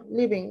 viviendo,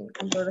 living,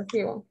 en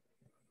progresivo.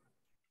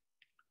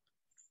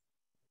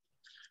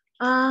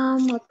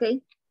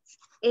 Okay.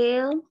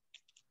 Living.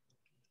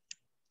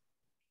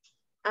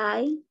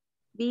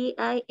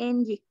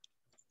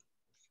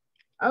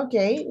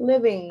 Okay,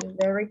 living,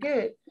 very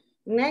good.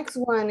 Next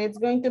one, it's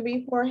going to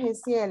be for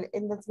Hesiel,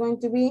 and that's going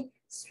to be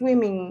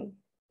swimming.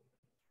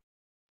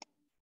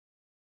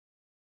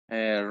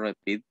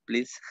 Repeat,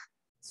 please.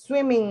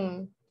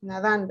 Swimming,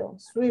 nadando,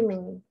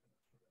 swimming.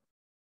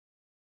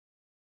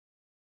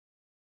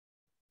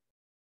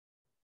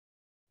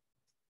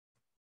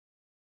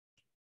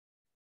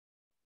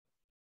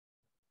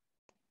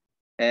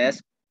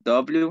 S,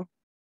 W,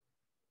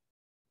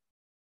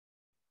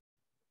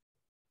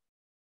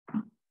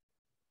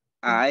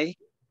 I,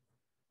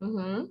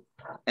 Mhm,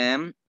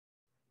 M,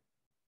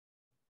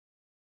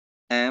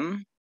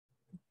 M,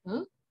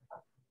 mhm.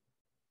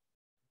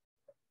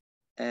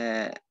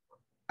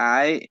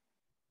 I,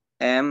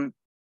 M,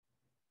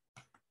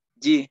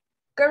 G.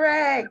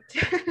 Correct.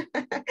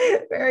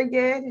 Very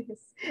good.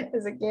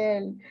 It's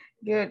again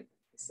good.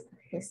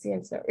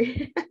 Hesiel,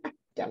 sorry.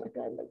 Ya me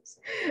acabo de luz.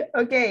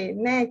 Okay,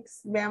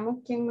 next.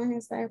 Veamos quién más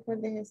está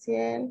después de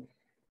Hesiel.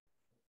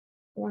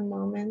 One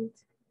moment.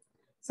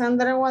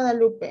 Sandra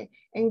Guadalupe.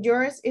 And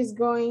yours is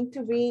going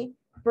to be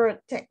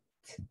protect.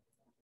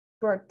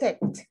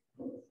 Protect.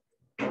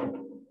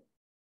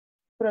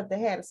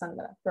 Proteger,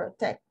 Sandra.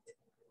 Protect.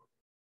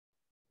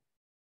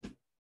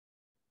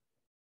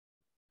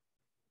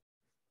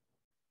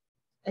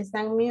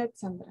 Está en mute,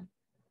 Sandra.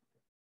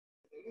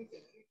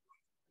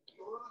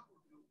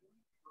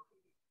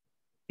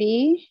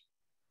 P,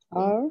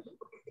 R,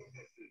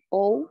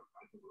 O,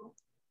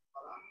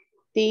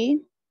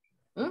 T,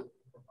 ¿Mm?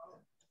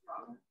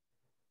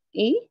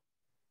 E,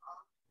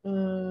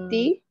 Mm,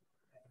 T,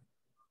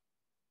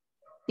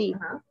 T.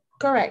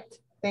 correct.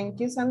 Thank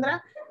you,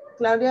 Sandra.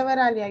 Claudia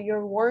Veralia,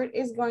 your word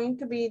is going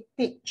to be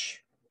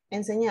teach.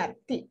 Enseñar,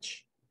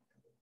 teach.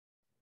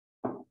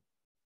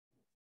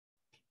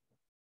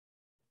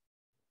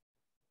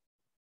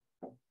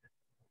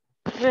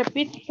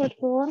 Repeat, por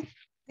favor.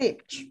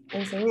 Teach,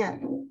 enseñar.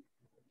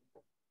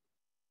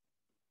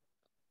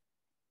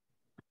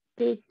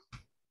 Teach.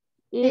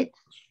 Teach, It,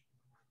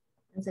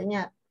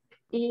 enseñar.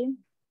 it,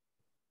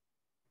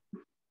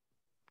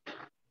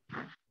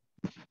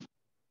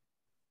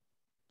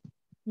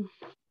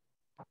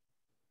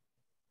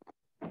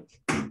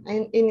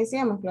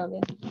 Iniciamos,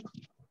 Claudia.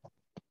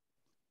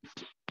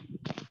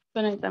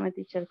 permítame,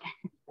 teacher.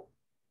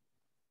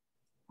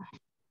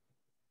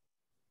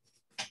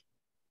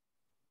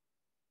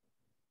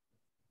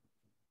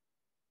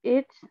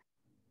 It,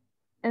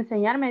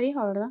 enseñar me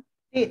dijo, ¿verdad?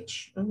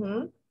 Teach.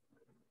 Ujú.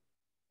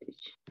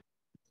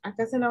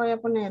 Acá se la voy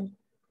a poner.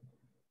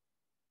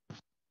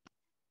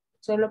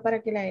 Solo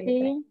para que la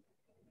deletree.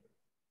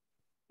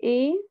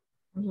 T, E,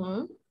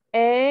 Ujú,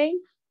 A,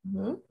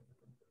 ujú.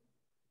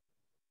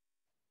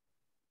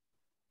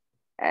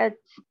 H.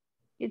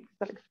 It,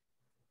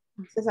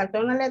 Se saltó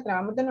una letra,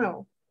 vamos de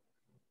nuevo.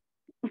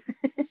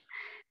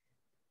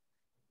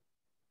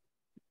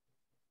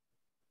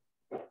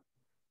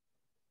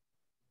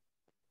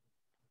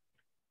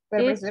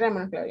 Pero Teach.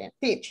 presionémonos, Claudia.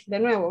 Teach, de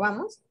nuevo,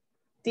 vamos.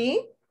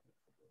 T,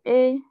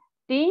 A,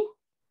 T,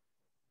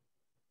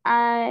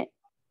 I,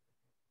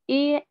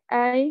 E,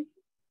 I,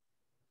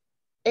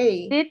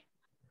 A. T,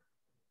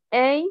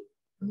 A,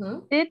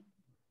 Ujú. T,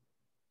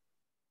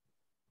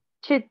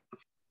 chit,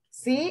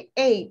 C,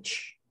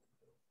 H.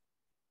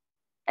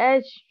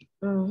 H.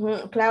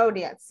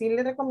 Claudia, sí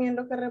le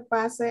recomiendo que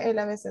repase el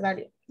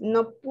abecedario.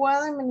 No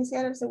pueden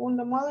iniciar el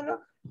segundo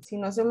módulo si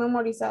no se ha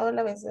memorizado el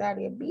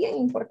abecedario. Es bien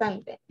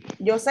importante.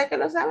 Yo sé que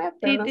lo sabe,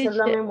 pero Sí, no se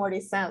lo ha teacher.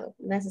 memorizado.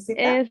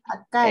 Necesita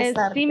acá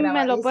estar Sí me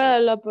lo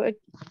grabadísimo. puedo,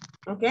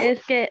 ¿Ok?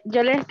 es que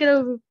yo le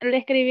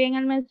escribí en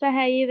el mensaje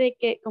ahí de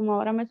que como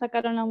ahora me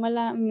sacaron la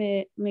muela,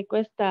 me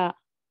cuesta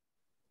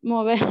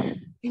mover,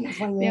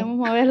 digamos,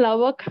 mover la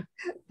boca.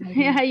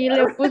 Y ahí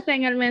le puse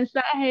en el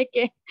mensaje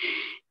que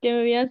me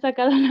habían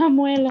sacado la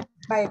muela.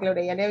 Vaya,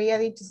 Claudia, ya le había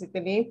dicho, si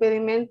tenía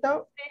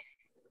impedimento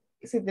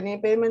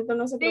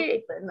no se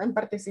preocupe, no en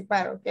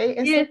participar, ¿ok? Sí,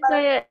 Esto es estoy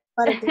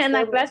para que en la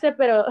usted... clase,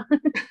 pero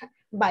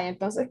Vaya,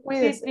 entonces sí,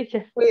 cuídese,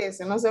 teacher.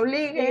 cuídese, no se Sí,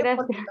 obligue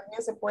porque gracias.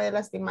 también se puede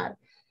lastimar.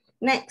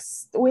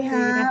 Next, we Sí, have,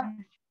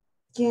 gracias.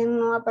 ¿quién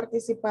no ha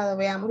participado?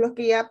 Veamos, los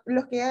que ya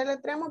le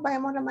traemos,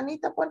 bajemos la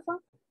manita, por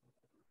favor.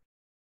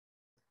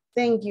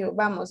 Thank you.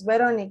 Vamos,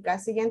 Verónica,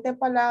 siguiente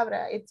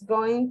palabra. It's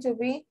going to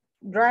be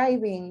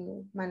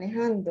driving,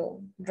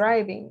 manejando,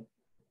 driving.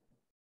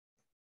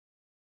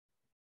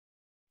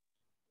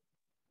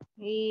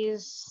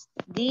 Is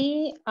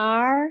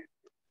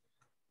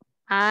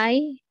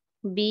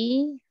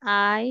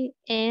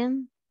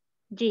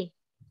D-R-I-B-I-N-G.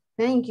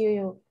 Thank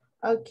you.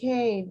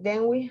 Okay,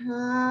 then we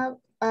have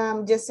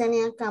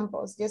Yesenia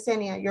Campos.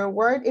 Yesenia, your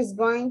word is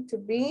going to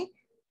be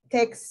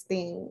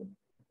texting.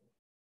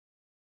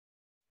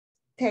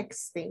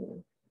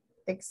 Texting.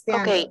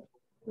 Texteando. Ok.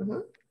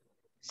 Ujú.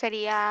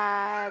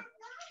 Sería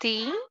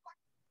T,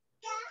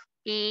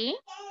 E,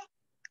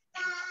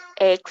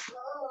 X,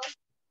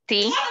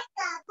 T,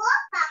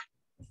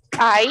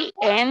 I,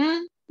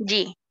 N,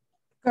 G.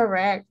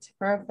 Correct,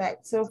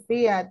 perfect.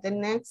 Sophia, the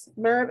next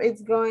verb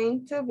is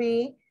going to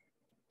be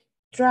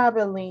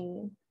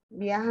traveling.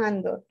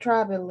 Viajando,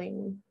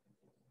 traveling.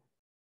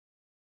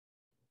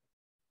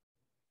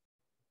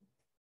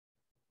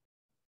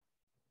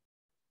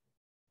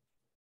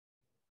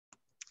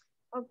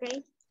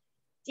 Okay.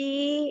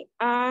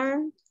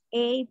 T-R-A-B-E-L-I-N-G.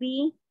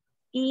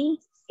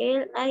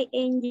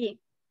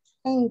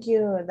 Thank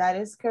you, that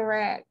is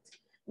correct.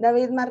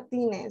 David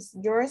Martinez,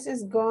 yours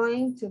is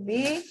going to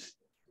be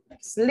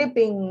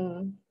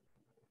sleeping.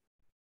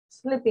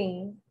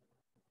 Sleeping.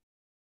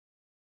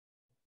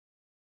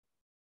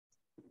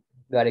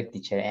 Got it,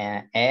 teacher.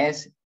 And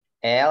S-L-E-E-P-I-N-G.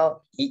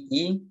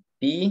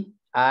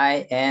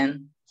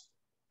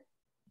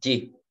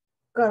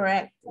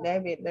 Correct,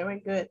 David, very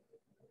good.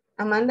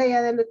 Amanda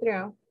ya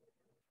deletreó.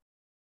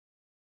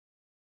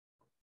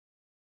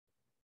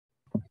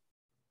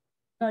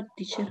 No,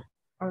 teacher.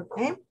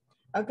 Okay.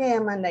 Okay,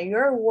 Amanda,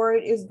 your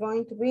word is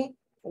going to be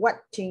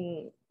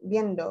watching.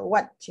 Viendo,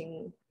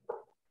 watching.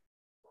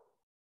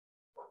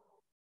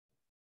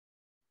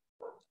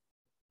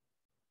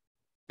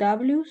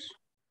 W's.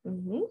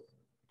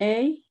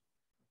 A.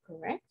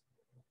 Correct.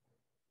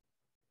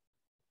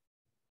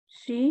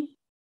 C.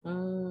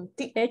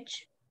 T.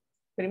 H.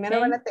 Primero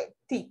va la T.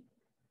 T.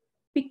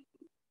 P.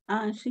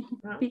 Sí.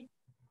 P.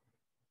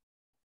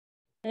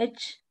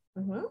 H.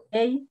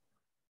 A.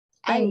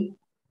 I.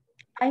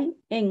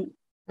 N.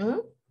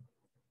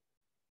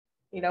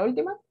 ¿Y la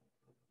última?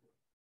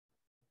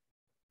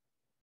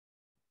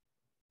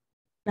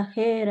 La G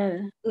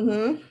era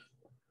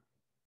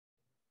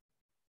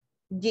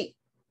G.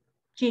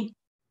 G.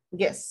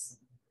 Yes.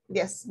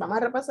 Yes. Vamos a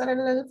repasar el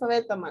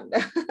alfabeto, Amanda.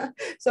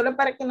 Solo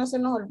para que no se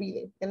nos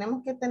olvide.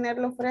 Tenemos que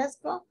tenerlo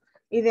fresco.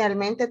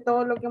 Idealmente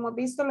todo lo que hemos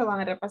visto lo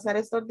van a repasar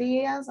estos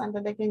días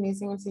antes de que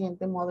inicien el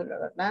siguiente módulo,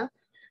 ¿verdad?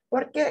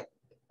 Porque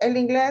el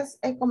inglés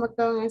es como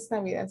todo en esta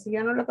vida. Si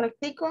yo no lo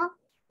practico,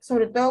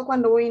 sobre todo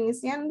cuando voy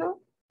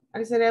iniciando,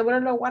 el cerebro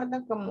lo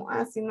guarda como,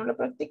 si no lo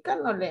practica,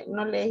 no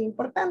le es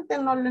importante,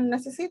 no le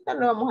necesita,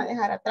 lo vamos a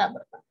dejar atrás,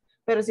 ¿verdad?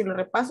 Pero si lo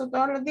repaso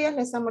todos los días,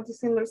 le estamos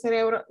diciendo al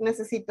cerebro,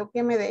 necesito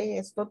que me deje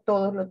esto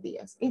todos los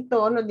días. Y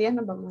todos los días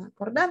nos vamos a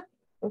acordar,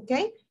 ¿ok?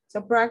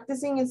 So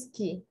practicing is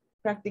key.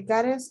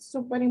 Practicar es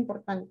súper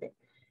importante.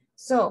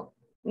 So,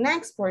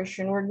 next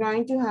portion, we're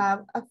going to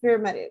have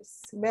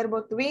affirmatives.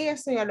 Verbo to be,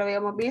 esto ya lo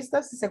habíamos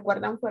visto. Si se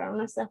acuerdan, fueron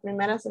nuestras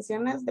primeras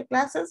sesiones de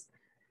clases.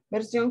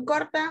 Versión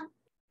corta,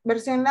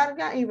 versión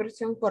larga y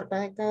versión corta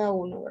de cada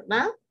uno,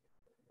 ¿verdad?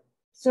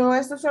 So,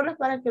 esto solo es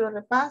para que lo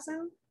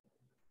repasen,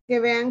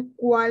 que vean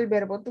cuál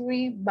verbo to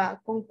be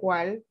va con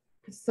cuál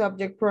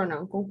subject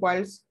pronoun, con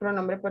cuál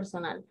pronombre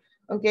personal.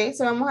 Ok,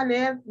 so vamos a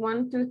leer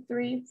 1, 2,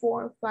 3,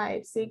 4,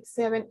 5, 6,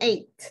 7,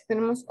 8.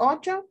 Tenemos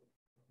 8.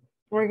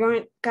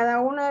 Cada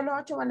uno de los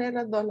 8 va a leer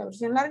las dos, la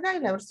versión larga y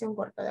la versión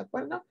corta, ¿de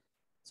acuerdo?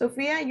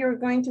 Sofía, you're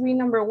going to be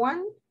number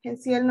 1.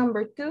 Genciel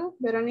number 2.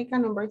 Verónica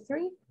number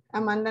 3.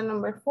 Amanda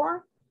number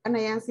 4.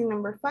 Anayansi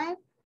number 5.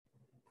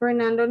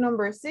 Fernando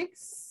number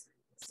 6.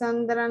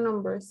 Sandra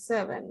number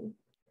 7.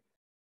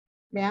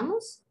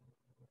 Veamos.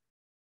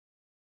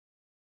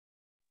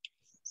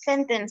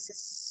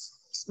 Sentences.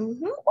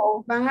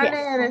 Van a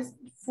leer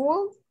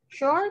full,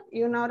 short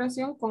y una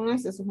oración con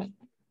ese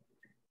sujeto.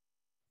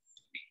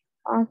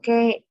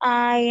 Okay,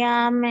 I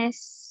am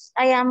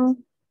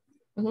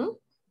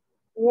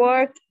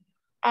work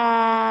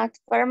at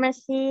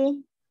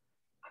pharmacy.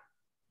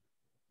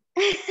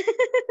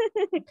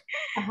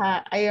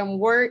 Ajá, I am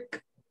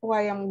work o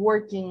I am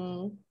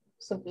working,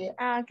 Sofía.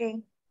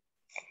 Ok.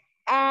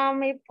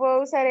 Me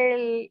puedo usar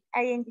el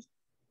ing.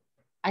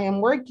 I am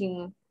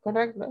working,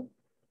 correcto.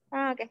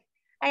 Ok.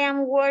 I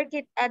am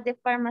working at the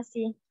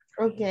pharmacy.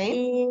 Ok.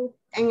 Y,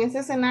 En ese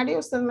escenario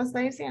usted me está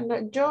diciendo,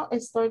 yo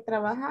estoy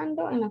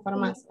trabajando en la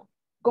farmacia.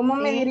 ¿Cómo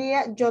me sí.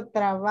 diría yo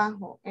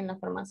trabajo en la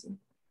farmacia?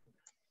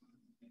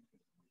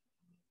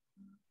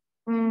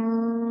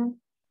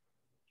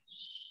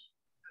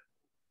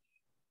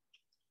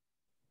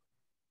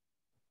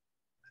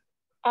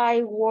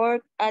 I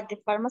work at the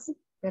pharmacy.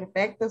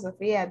 Perfecto,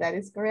 Sofía, that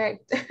is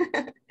correct.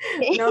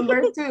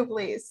 Number 2,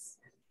 please.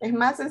 Es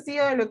más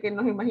sencillo de lo que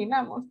nos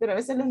imaginamos, pero a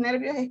veces los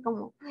nervios es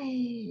como,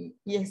 "Ay,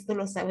 y esto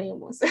lo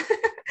sabemos."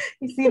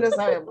 Y sí lo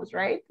sabemos,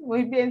 right?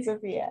 Muy bien,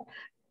 Sofía.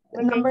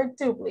 Okay. Number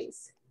 2,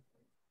 please.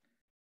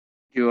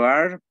 You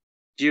are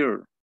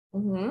you.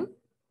 Uh-huh.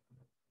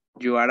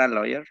 You are a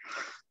lawyer.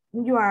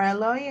 You are a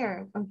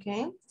lawyer,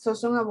 okay.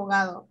 Sos un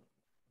abogado.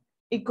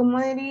 ¿Y cómo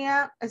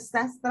diría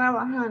estás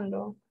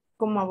trabajando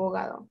como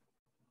abogado?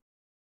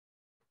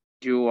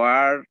 You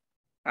are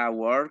a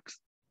work.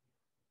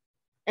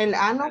 El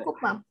A no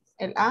ocupa.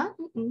 El A.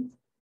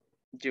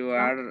 You No.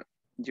 are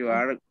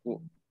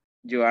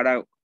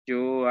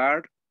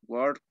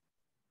work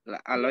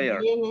a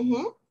lawyer.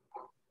 ING.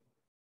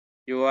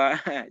 You are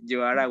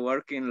you are a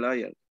working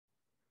lawyer.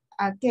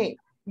 Okay.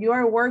 You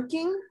are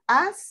working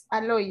as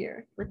a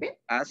lawyer. Repeat.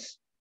 As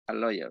a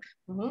lawyer.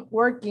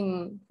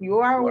 Working.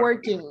 You are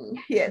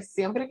working. Yes.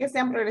 Siempre que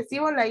sean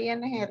progresivos, la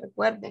ING,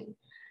 recuerden.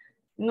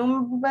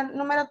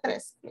 Número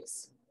 3,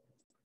 please.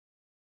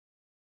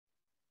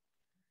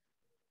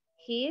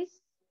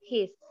 His.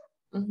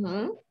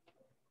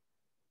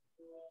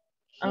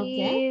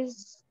 Okay.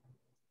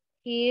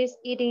 He is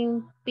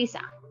eating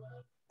pizza.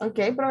 Ok,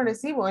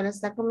 progresivo. Él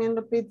está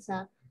comiendo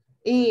pizza.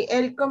 ¿Y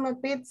él come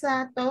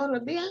pizza todos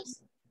los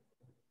días?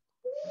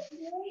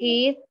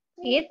 He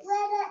eats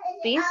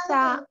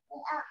pizza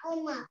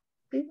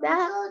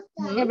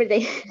every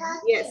day.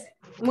 Yes.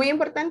 Muy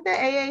importante,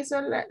 ella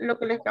hizo lo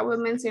que les acabo de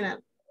mencionar.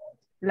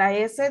 La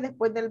S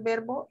después del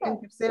verbo en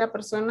tercera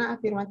persona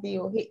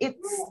afirmativo. He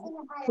eats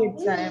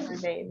pizza every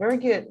day. Very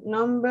good.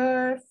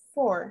 Number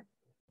 4.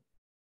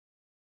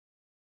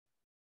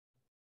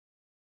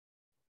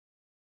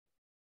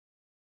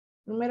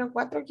 Número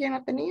 4, ¿quién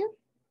la tenía?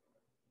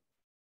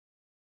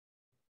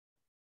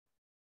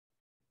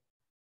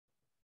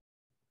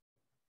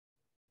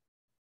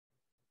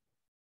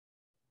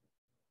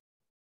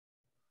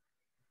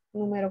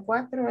 Número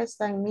 4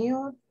 está en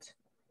mute.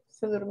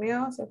 Se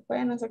durmió, se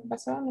fue, no sé qué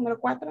pasó. Número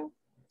 4.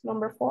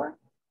 Number 4.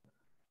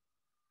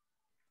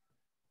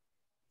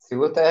 Si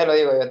gusta, se lo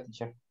digo yo,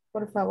 teacher.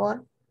 Por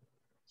favor.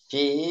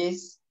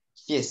 She's.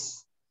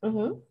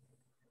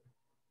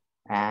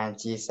 And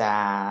she's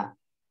an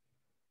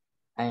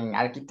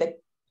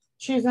architect.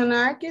 She's an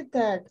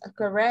architect,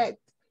 correct.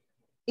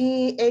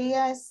 Y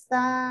ella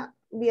está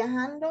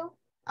viajando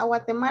a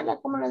Guatemala,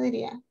 ¿cómo lo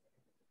diría?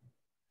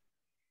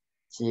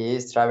 She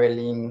is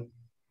traveling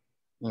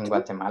in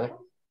Guatemala.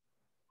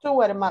 To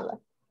Guatemala.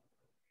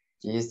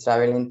 She is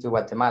traveling to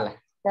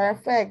Guatemala.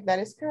 Perfect, that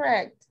is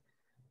correct.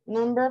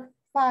 Number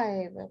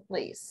 5,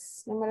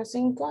 please. Número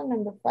 5,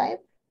 number 5.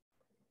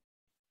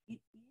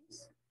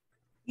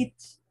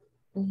 It's.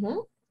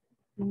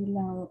 Y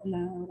la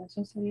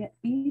oración sería,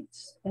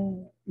 it's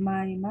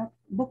my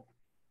book.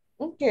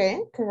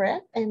 Okay,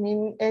 correct. I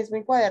mean, es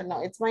mi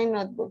cuaderno. It's my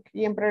notebook.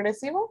 ¿Y en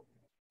progresivo?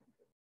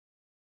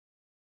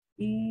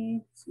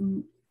 It's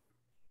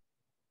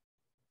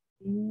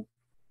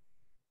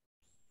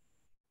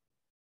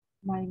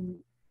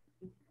my.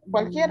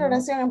 Cualquier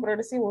oración en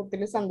progresivo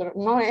utilizando,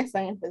 no es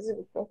en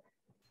específico.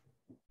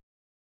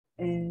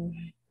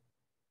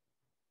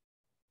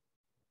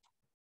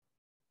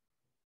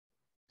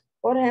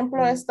 Por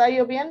ejemplo, está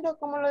lloviendo,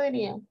 ¿cómo lo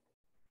diría?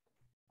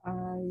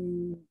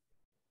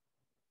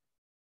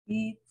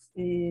 It's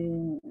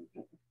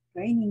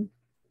raining.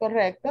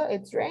 Correcto,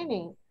 it's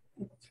raining.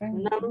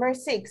 Number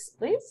 6,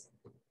 please.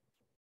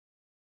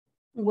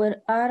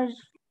 Where are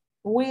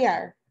We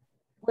are.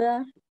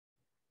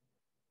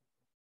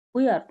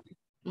 wearing?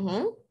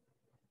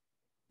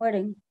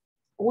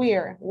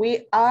 We're.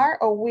 We are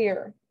or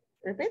we're.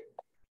 Repeat.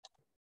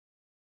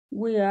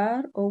 We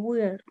are or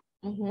we're.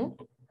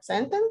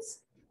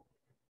 Sentence.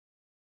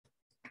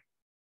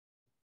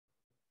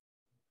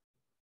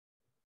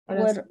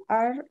 Where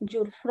are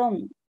you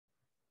from?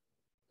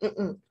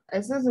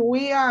 Eso es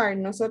we are.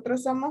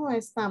 Nosotros somos o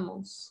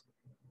estamos.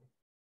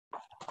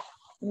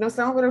 No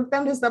estamos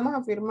preguntando, estamos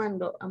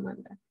afirmando,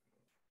 Amanda.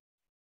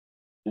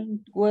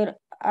 Where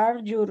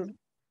are you?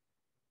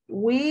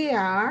 We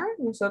are.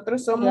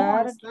 Nosotros somos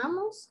o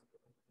estamos.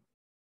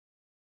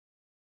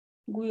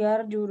 We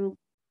are you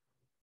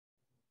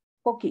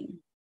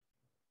cooking.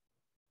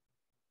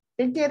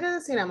 ¿Qué quiere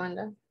decir,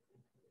 Amanda?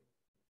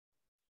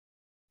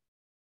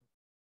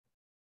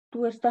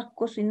 Tú estás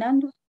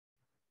cocinando.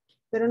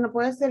 Pero no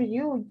puede ser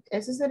you.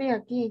 Eso sería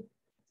aquí.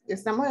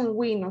 Estamos en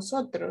we,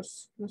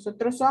 nosotros.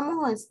 ¿Nosotros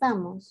somos o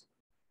estamos?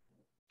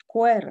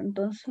 Where,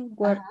 entonces,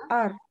 where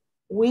are.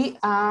 We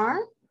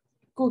are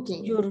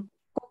cooking. You're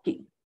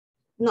cooking.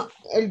 No,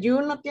 el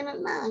you no tiene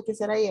nada que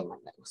ser ahí,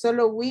 Amanda.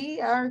 Solo we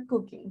are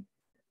cooking.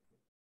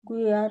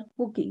 We are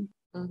cooking.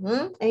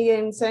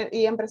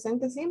 ¿Y en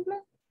presente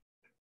simple?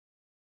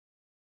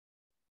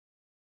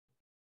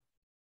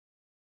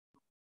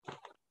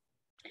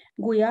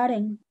 We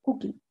aren't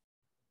cooking.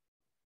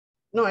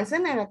 No, ese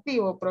es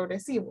negativo,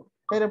 progresivo.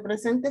 Pero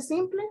presente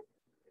simple.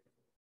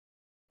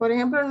 Por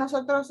ejemplo,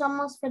 nosotros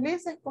somos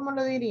felices, ¿cómo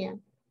lo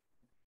dirían?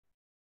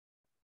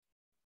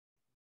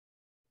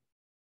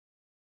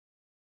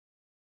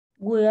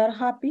 We are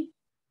happy.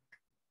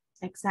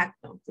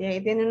 Exacto. Y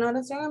ahí tiene una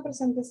oración en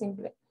presente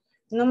simple.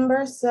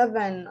 Number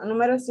 7.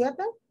 Número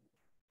 7.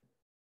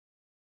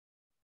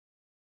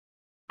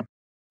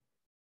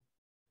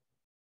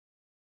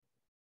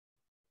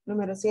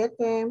 Número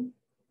 7.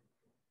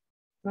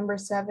 Number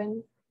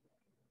 7.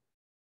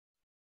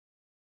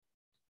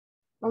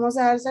 Vamos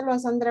a dárselo a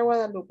Sandra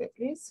Guadalupe,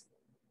 please.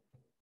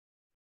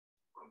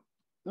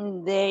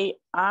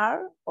 They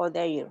are or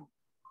they are.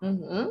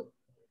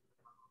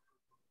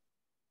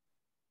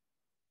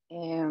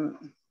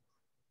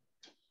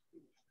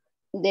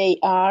 They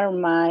are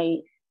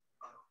my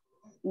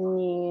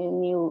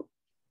new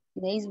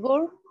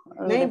neighbor.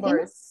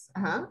 Neighbors. Neighbors.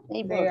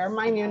 They are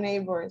my new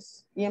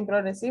neighbors. ¿Y en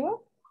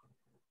progresivo?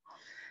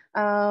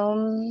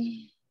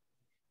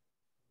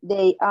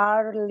 They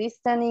are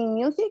listening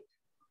music.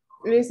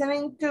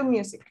 Listening to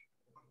music.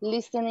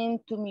 Listening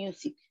to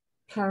music.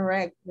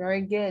 Correct.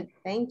 Very good.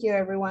 Thank you,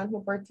 everyone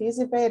who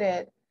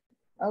participated.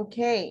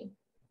 Okay.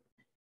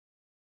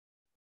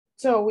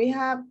 So we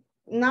have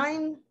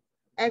 9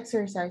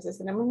 exercises.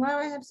 Tenemos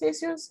 9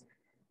 ejercicios.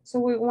 So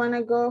we want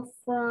to go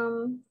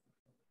from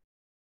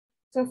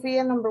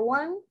Sofia, number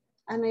 1,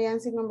 Ana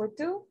Yancy, number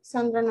 2,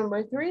 Sandra,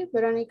 number 3,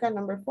 Veronica,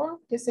 number 4,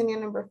 Yesenia,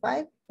 number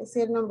 5,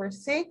 Cecil, number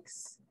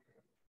 6,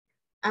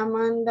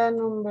 Amanda,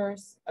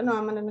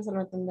 Amanda no se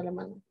lo de la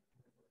mano.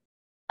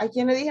 ¿A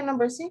quién le dije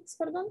number 6,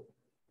 perdón?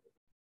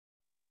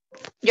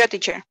 Yo,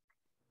 teacher.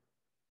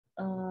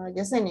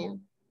 Yesenia.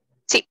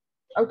 Sí.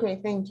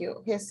 Ok, thank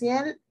you.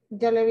 Gesiel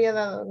ya le había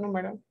dado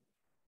número.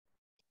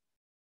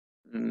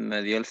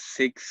 Me dio el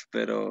 6,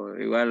 pero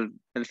igual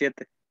el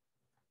 7.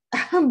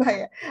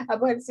 Vaya,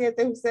 pues el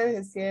 7 ustedes,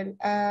 Gesiel.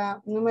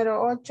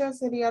 Número 8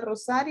 sería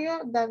Rosario,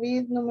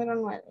 David, número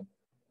 9.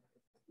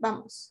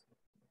 Vamos.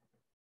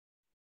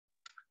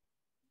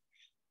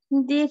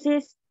 This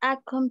is a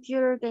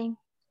computer game.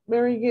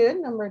 Very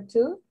good. Number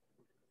 2.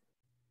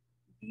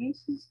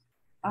 These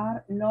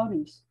are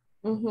lorries.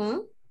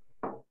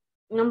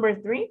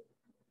 Number 3.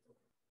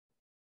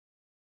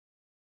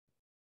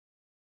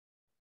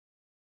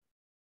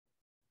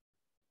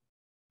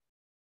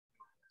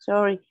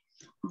 Sorry,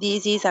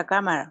 this is a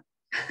camera.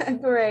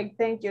 Correct.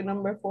 Thank you.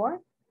 Number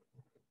 4.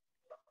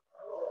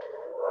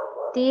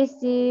 This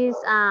is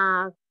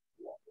a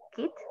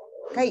kit.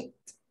 Kate.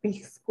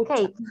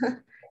 Kate.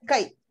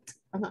 Kate.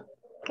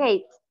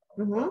 Kate.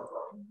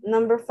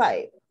 Number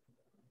 5.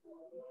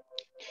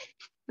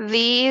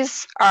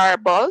 These are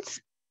balls.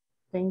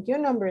 Thank you.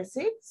 Number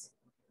 6.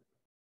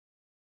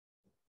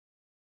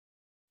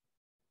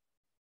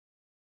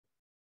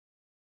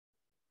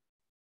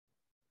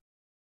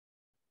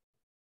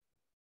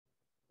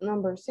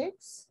 Number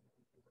 6.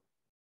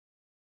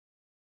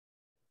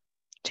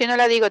 Si no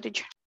la digo,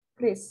 teacher.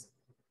 Please.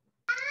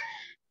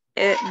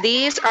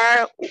 These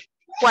are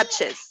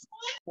watches.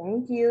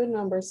 Thank you.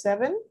 Number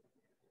 7.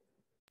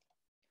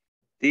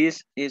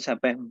 This is a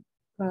pen.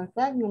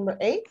 Perfect. Number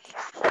 8.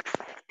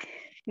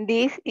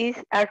 This is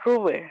a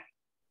rubber.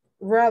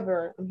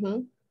 Rubber.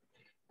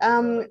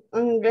 En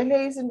inglés le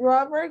dicen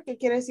rubber, que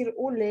quiere decir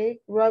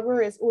hule.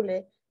 Rubber es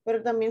hule,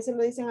 pero también se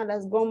lo dicen a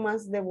las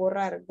gomas de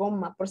borrar.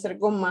 Goma, por ser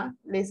goma,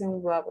 le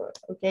dicen rubber,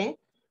 ¿ok?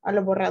 A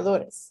los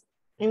borradores.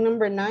 En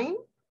number 9.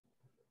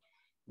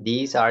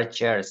 These are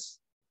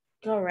chairs.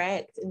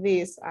 Correct.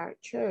 These are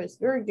chairs.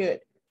 Very good.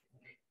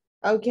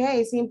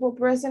 Okay, simple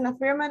present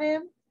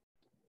affirmative.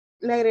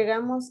 Le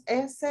agregamos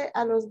S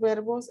a los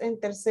verbos en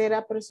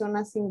tercera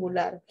persona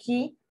singular.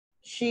 He,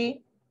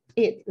 she,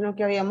 it. Lo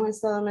que habíamos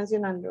estado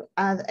mencionando.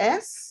 Add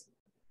S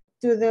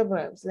to the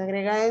verbs. Le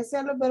agrega S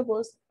a los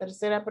verbos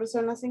tercera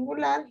persona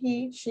singular.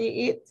 He,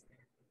 she, it.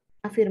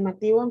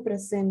 Afirmativo en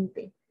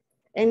presente.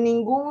 En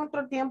ningún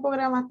otro tiempo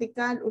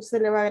gramatical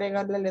usted le va a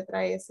agregar la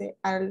letra S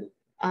a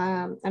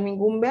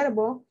ningún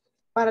verbo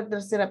para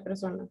tercera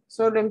persona.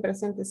 Solo en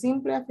presente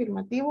simple,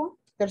 afirmativo,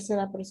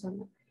 tercera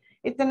persona.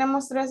 Y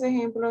tenemos 3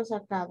 ejemplos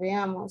acá.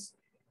 Veamos.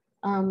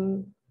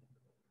 One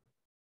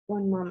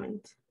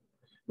moment.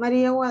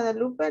 María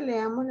Guadalupe,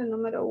 leamos el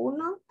número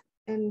 1.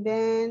 And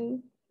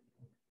then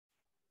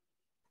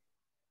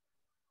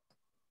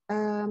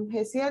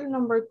Gesiel,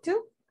 number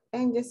 2.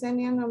 And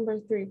Yesenia, number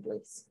 3,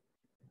 please.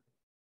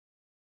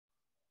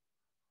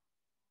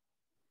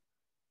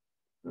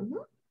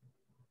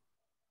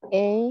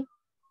 A.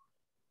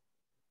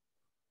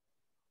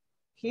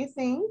 He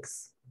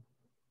thinks.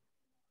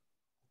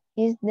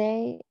 His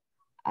day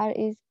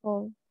is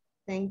full.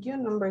 Thank you.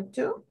 Number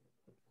 2.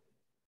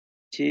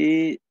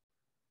 She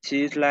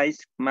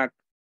likes mac.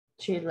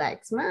 She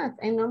likes math.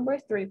 And number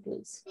 3,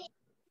 please.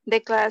 The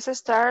class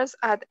starts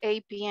at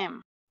 8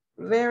 p.m.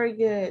 Very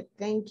good.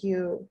 Thank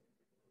you.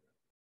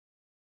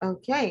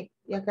 Ok.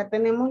 Y acá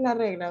tenemos la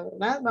regla,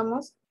 ¿verdad?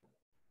 Vamos.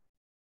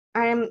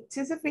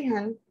 Si se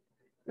fijan,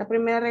 la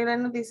primera regla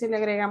nos dice le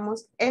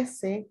agregamos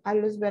S a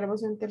los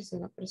verbos en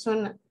tercera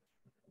persona.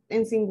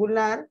 En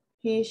singular,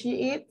 he,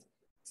 she, it,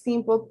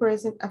 simple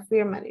present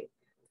affirmative.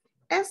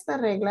 Esta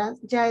regla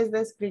ya es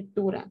de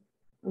escritura,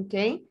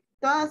 ¿ok?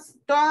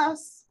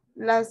 Todas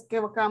las que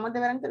acabamos de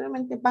ver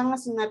anteriormente van a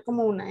sonar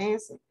como una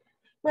S,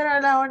 pero a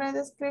la hora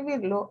de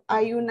escribirlo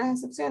hay unas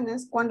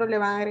excepciones cuando le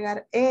van a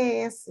agregar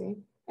ES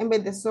en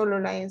vez de solo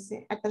la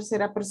S a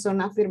tercera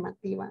persona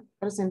afirmativa,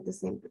 presente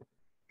simple.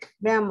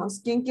 Veamos,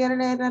 ¿quién quiere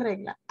leer la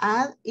regla?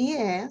 Add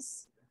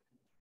ES.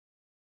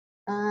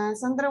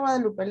 Sandra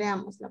Guadalupe,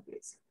 leámosla,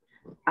 please.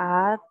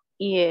 Add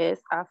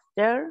ES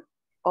after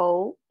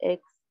O,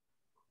 X,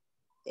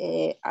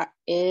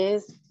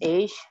 S,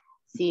 H,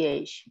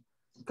 CH.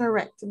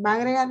 Correct. Va a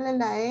agregarle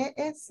la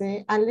ES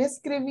al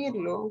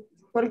escribirlo,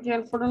 porque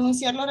al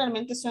pronunciarlo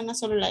realmente suena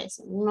solo la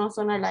S, no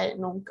suena la E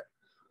nunca.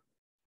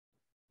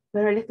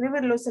 Pero al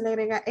escribirlo se le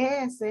agrega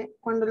ES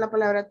cuando la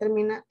palabra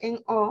termina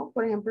en O,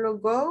 por ejemplo,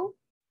 go,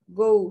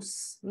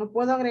 goes. No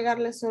puedo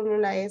agregarle solo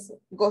la S,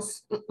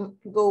 goes,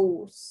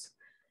 goes.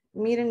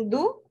 Miren,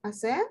 do,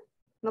 hacer,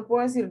 no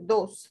puedo decir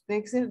dos,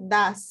 tiene que ser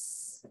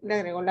das. Le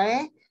agrego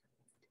la E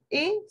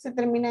y se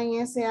termina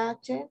en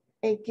SH,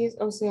 X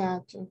o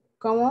CH.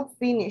 Como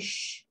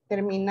finish,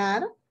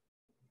 terminar,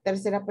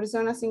 tercera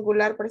persona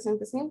singular,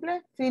 presente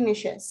simple,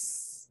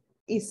 finishes.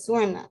 Y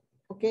suena,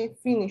 ¿ok?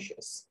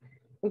 Finishes.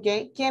 ¿Ok?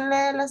 ¿Quién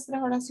lee las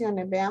 3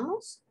 oraciones?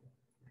 Veamos.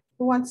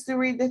 Who wants to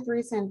read the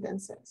 3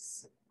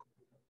 sentences?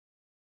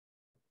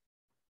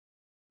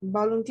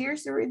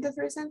 Volunteers to read the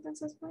 3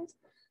 sentences, please.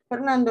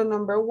 Fernando,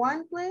 number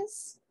 1,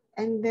 please.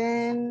 And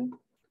then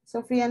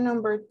Sofia,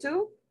 number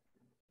 2.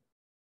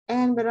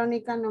 And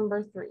Veronica,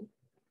 number 3.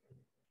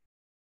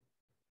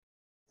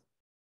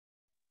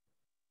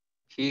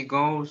 He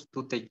goes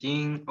to the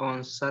gym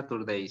on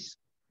Saturdays.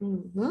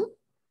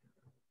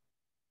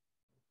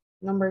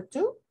 Number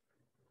 2.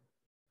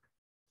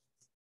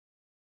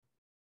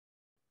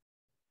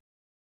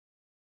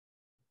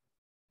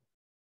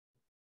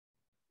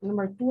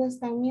 Number 2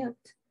 está en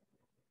mute.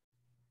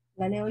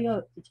 La leo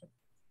yo, teacher.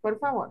 Por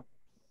favor.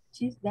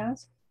 She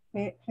does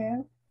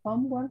her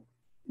homework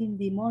in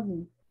the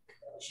morning.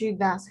 She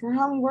does her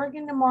homework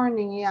in the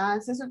morning. Y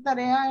hace su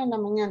tarea en la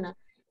mañana.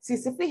 Si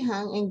se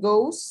fijan, en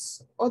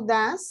goes o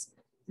does,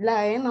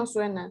 la E no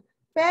suena.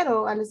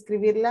 Pero al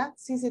escribirla,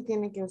 sí se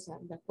tiene que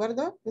usar. ¿De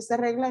acuerdo? Esta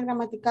regla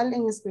gramatical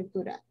en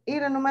escritura. Y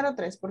la número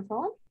 3, por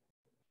favor.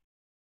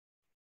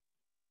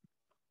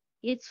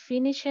 It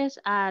finishes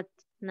at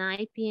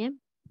 9 p.m.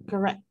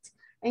 Correct.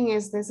 En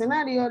este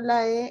escenario,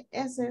 la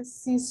ES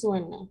sí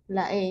suena.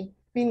 La E,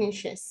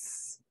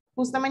 finishes.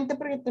 Justamente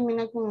porque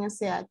termina con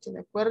SH, ¿de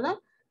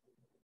acuerdo?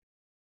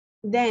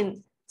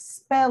 Then,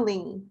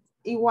 spelling,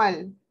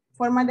 igual.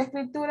 Forma de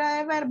escritura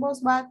de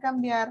verbos va a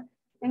cambiar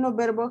en los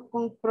verbos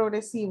con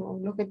progresivo,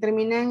 los que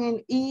terminan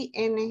en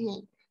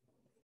ING.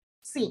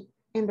 Sí,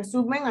 en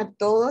resumen, a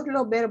todos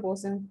los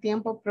verbos en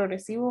tiempo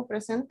progresivo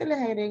presente les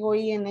agrego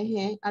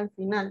ING al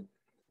final.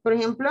 Por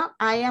ejemplo,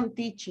 I am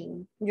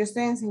teaching, yo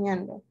estoy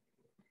enseñando.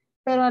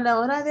 Pero a la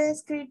hora de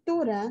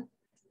escritura,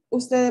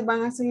 ustedes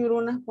van a seguir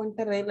unas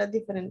cuantas reglas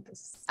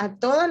diferentes. A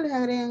todos les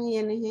agregan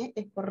ING,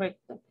 es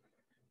correcto.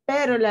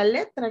 Pero la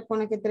letra con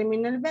la que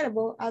termina el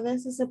verbo a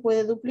veces se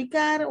puede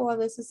duplicar o a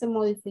veces se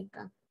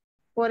modifica.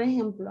 Por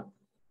ejemplo,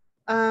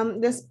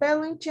 the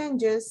spelling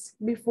changes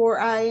before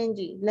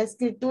ing. La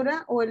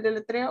escritura o el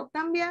deletreo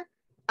cambia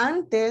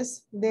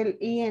antes del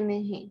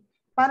ing.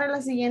 Para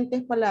las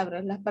siguientes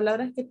palabras, las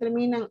palabras que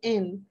terminan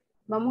en,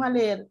 vamos a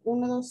leer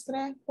 1, 2,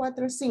 3,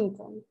 4,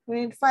 5.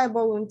 We need 5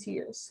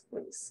 volunteers,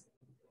 please.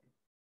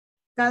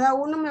 Cada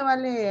uno me va a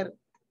leer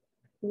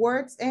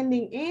words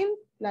ending in,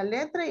 la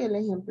letra y el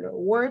ejemplo.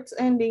 Words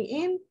ending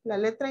in, la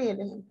letra y el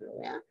ejemplo.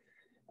 ¿Ya?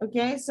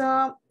 Okay,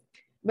 so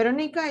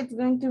Veronica, it's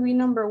going to be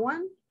number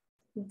 1.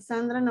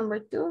 Sandra, number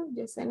 2.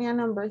 Yesenia,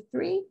 number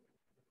 3.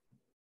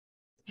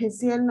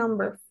 Gesiel,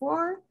 number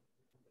 4.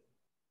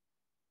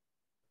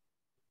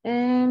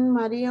 And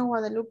Maria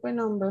Guadalupe,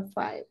 number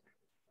 5.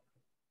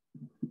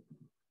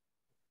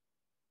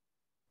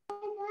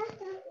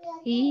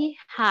 He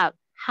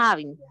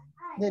having.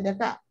 Desde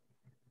acá.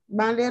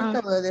 Van a leer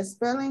todo. The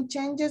spelling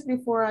changes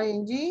before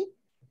ing.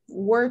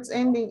 Words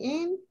ending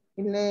in.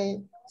 Y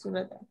lee su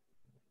letra.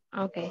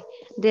 Okay.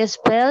 The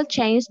spell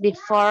change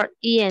before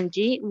ing,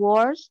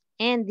 words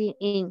ending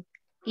in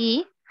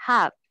e,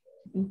 have.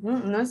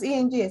 No es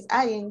ing, es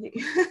ing.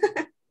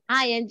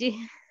 ing.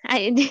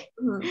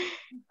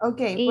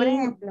 Ok, por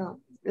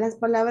ejemplo, las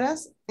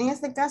palabras, en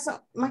este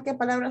caso, más que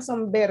palabras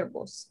son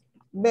verbos.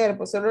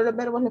 Verbos, solo los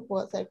verbos les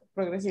puedo hacer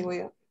progresivo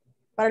yo.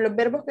 Para los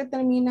verbos que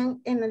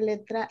terminan en la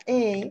letra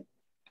E,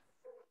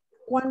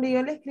 cuando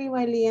yo le escribo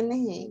el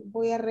ing,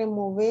 voy a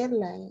remover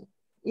la E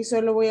y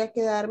solo voy a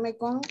quedarme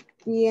con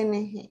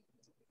ing.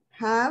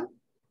 Have,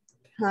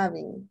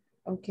 having,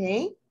 ok.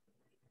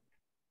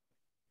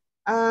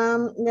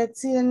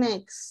 Let's see the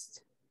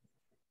next.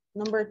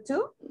 Number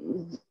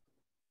 2.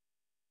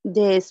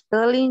 The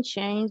spelling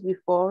change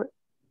before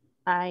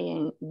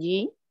ing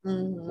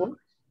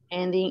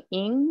ending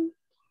in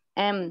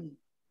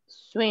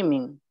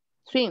swimming.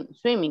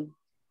 Swimming.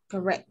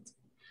 Correct.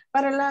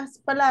 Para las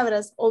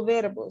palabras o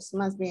verbos,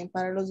 más bien,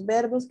 para los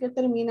verbos que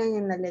terminan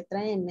en la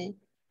letra M,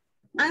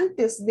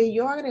 antes de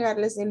yo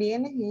agregarles el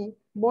ing,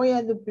 voy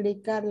a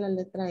duplicar la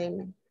letra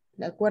M.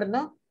 ¿De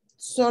acuerdo?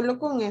 Solo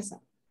con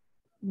esa.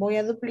 Voy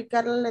a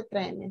duplicar la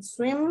letra M.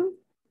 Swim,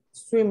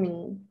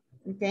 swimming.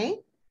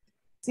 ¿Ok?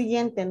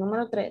 Siguiente,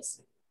 número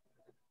 3.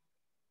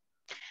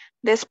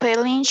 The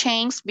spelling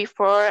change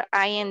before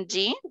ing,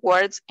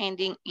 words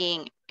ending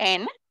in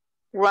n,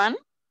 run,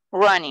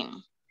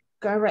 running.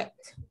 Correct.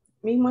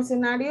 Mismo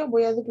escenario,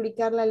 voy a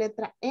duplicar la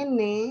letra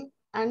N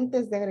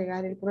antes de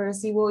agregar el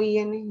progresivo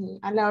ing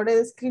a la hora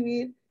de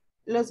escribir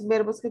los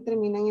verbos que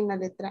terminan en la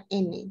letra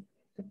N.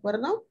 ¿De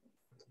acuerdo?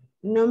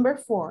 Number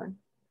 4.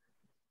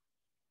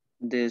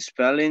 The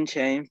spelling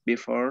change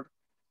before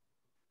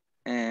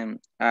ing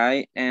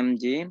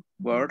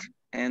word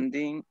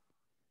ending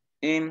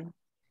in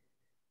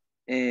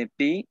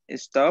p,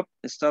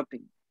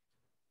 stopping.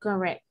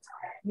 Correct.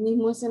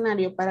 Mismo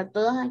escenario para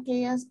todas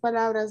aquellas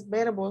palabras,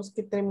 verbos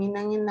que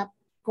terminan en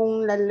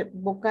con la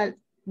vocal,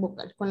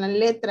 con la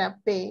letra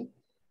P,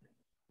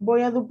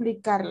 voy a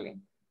duplicarle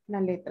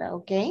la letra,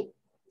 ¿ok?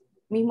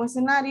 Mismo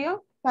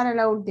escenario para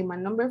la última,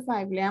 number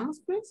 5. Leamos,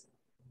 please.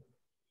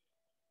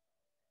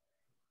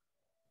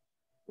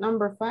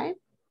 Number 5.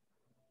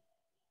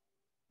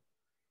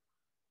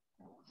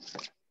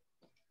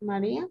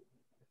 María.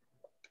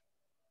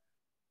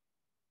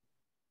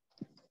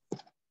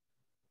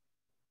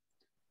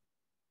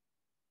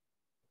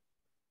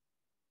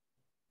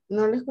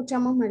 No le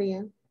escuchamos,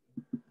 María.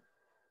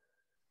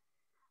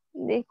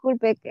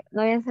 Disculpe que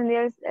no había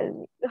encendido el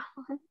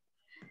micrófono.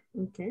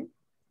 Ok.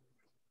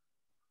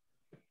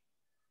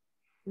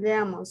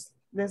 Leamos.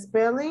 The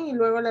spelling y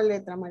luego la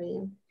letra,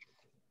 María.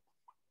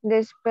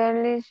 The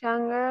spelling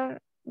change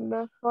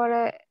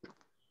before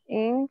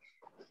ing,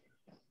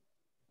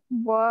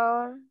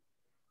 word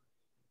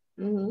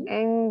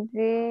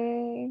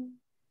ending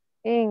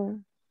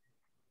in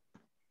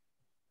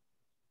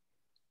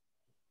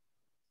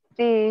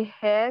the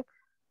head,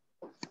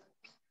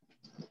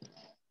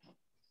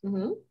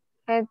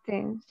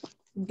 heading.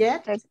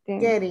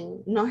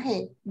 Getting. No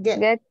head.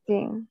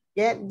 Getting.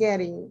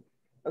 Getting.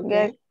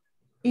 Ok.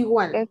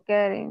 Igual.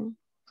 Getting.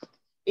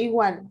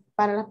 Igual.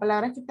 Para las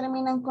palabras que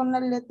terminan con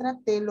la letra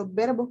T, los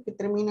verbos que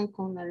terminan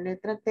con la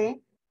letra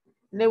T,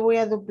 le voy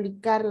a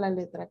duplicar la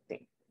letra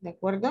T. ¿De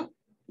acuerdo?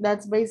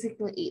 That's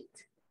basically it.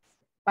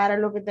 Para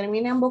lo que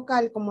termina en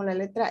vocal como la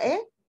letra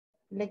E,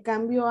 le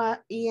cambio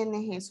a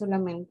ing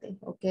solamente.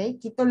 ¿Ok?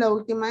 Quito la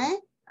última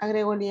E,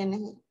 agrego el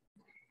ing.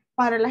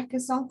 Para las que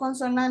son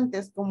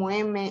consonantes como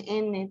M,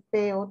 N,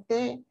 P o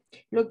T,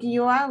 lo que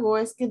yo hago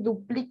es que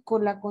duplico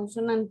la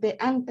consonante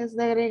antes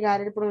de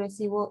agregar el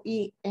progresivo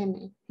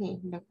ing.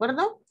 ¿De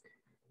acuerdo?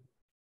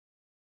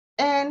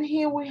 And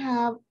here we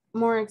have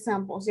more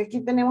examples. Y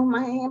aquí tenemos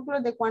más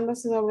ejemplos de cuando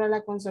se dobla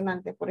la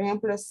consonante. Por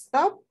ejemplo,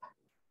 stop,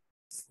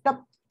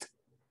 stop,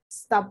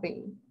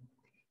 stopping.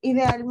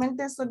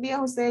 Idealmente estos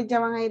días ustedes ya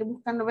van a ir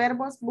buscando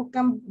verbos,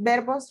 buscan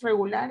verbos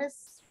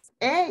regulares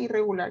e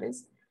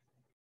irregulares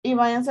y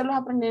váyanselos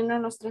aprendiendo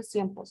en los 3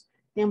 tiempos.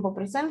 Tiempo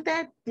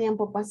presente,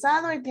 tiempo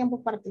pasado y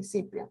tiempo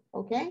participio,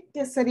 ¿ok?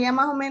 Que sería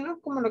más o menos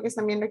como lo que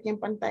están viendo aquí en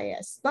pantalla.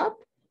 Stop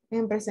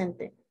en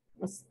presente,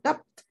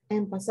 stop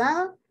en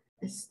pasado,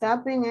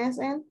 stopping es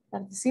en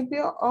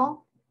participio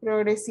o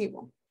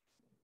progresivo.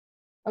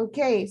 Ok,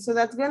 so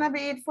that's gonna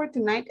be it for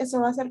tonight.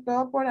 Eso va a ser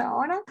todo por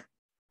ahora.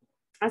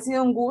 Ha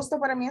sido un gusto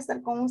para mí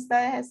estar con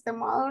ustedes este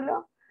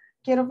módulo.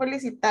 Quiero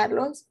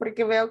felicitarlos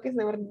porque veo que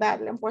de verdad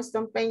le han puesto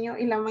empeño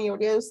y la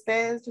mayoría de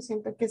ustedes yo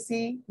siento que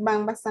sí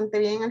van bastante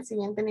bien al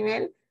siguiente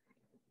nivel.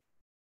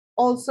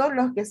 Also,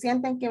 los que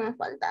sienten que me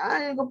falta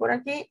algo por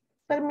aquí,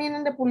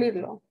 terminen de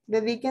pulirlo.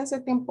 Dedíquense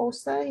tiempo a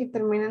ustedes y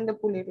terminen de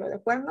pulirlo, ¿de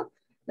acuerdo?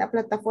 La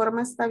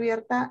plataforma está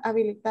abierta,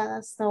 habilitada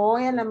hasta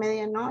hoy a la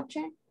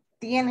medianoche.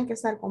 Tiene que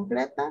estar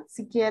completa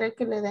si quiere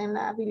que le den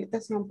la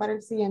habilitación para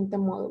el siguiente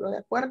módulo, ¿de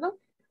acuerdo?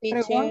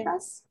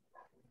 ¿Preguntas?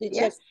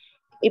 Yes.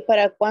 ¿Y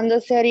para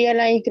cuándo sería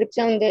la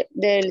inscripción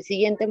del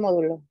siguiente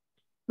módulo?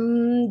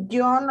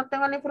 Yo no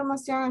tengo la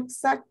información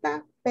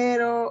exacta,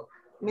 pero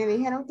me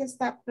dijeron que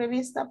está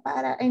prevista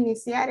para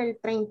iniciar el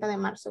 30 de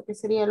marzo, que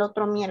sería el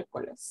otro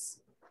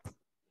miércoles.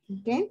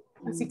 ¿Ok?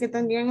 Así que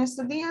tendrían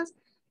estos días.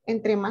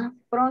 Entre más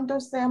pronto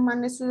ustedes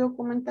manden su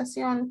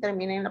documentación,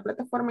 terminen la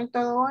plataforma y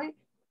todo hoy,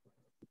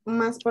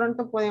 más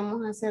pronto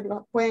pueden hacer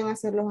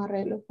los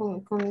arreglos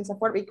con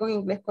INSAFORP y con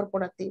Inglés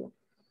Corporativo.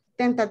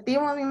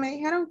 Tentativo, a mí me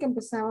dijeron que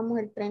empezábamos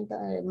el 30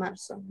 de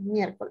marzo,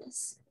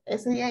 miércoles.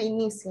 Ese día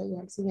inicia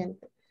ya el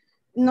siguiente.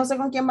 No sé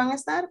con quién van a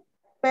estar,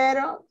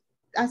 pero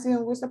ha sido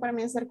un gusto para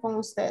mí estar con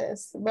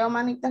ustedes. Veo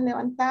manitas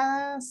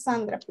levantadas.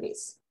 Sandra,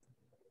 please.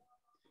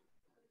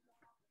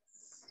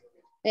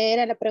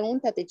 Era la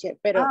pregunta, teacher,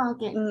 pero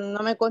Ok. no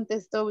me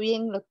contestó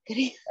bien lo que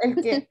quería. El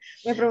que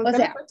me preguntó O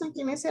sea, la fecha en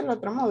que inicia el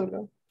otro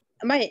módulo.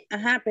 vaya,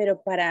 ajá,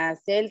 pero para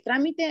hacer el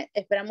trámite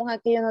esperamos a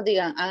que ellos nos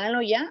digan,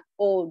 háganlo ya,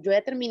 o yo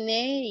ya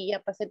terminé y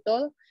ya pasé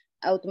todo,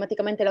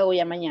 automáticamente lo hago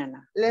ya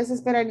mañana. Les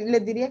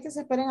diría que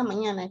se esperen a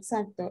mañana,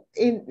 exacto.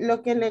 Y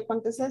lo que le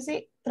contesté,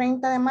 sí,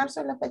 30 de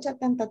marzo es la fecha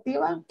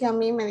tentativa que a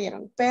mí me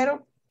dieron,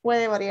 pero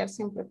puede variar,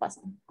 siempre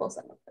pasan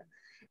cosas. ¿No?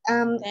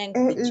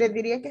 Les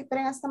diría que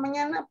esperen hasta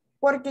mañana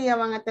porque ya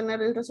van a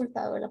tener el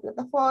resultado de la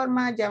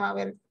plataforma, ya va a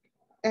haber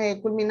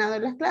culminado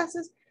las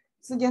clases,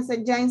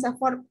 ya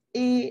INSAFORP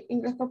y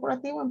Inglés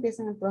Corporativo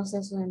empiezan el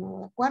proceso de nuevo,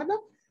 ¿de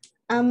acuerdo?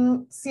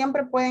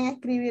 Siempre pueden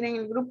escribir en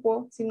el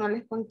grupo, si no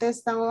les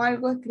contestan o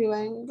algo,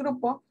 escriban en el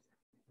grupo,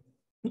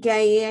 que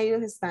ahí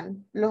ellos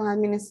están, los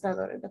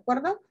administradores, ¿de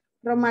acuerdo?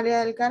 Romaria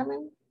del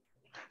Carmen.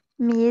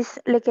 Miss,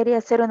 le quería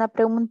hacer una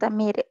pregunta.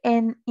 Mire,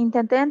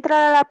 intenté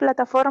entrar a la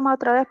plataforma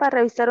otra vez para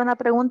revisar una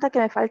pregunta que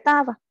me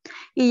faltaba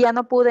y ya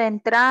no pude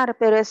entrar,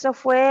 pero eso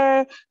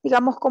fue,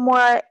 digamos, como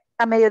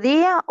a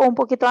mediodía o un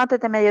poquito antes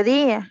de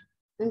mediodía.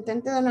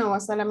 Intente de nuevo,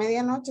 hasta la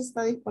medianoche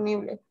está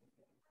disponible.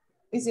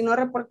 Y si no,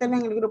 repórtenlo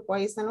en el grupo,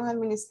 ahí están los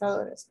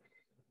administradores.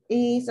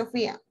 Y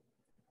Sofía.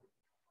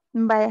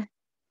 Vaya.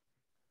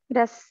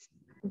 Gracias.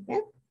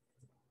 Okay.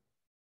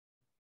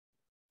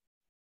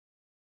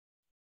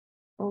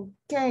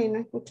 Ok, no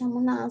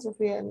escuchamos nada,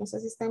 Sofía. No sé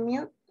si está en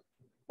mute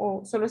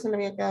o solo se le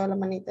había quedado la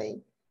manita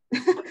ahí.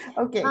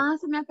 Ok. Ah,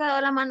 se me ha quedado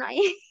la mano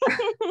ahí.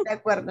 De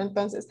acuerdo,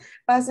 entonces,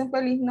 pasen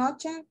feliz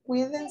noche,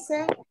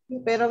 cuídense.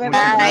 Espero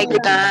verlos. Bye,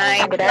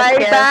 mañana. bye.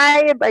 Gracias.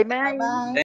 Bye, bye. Bye, bye. Bye, bye.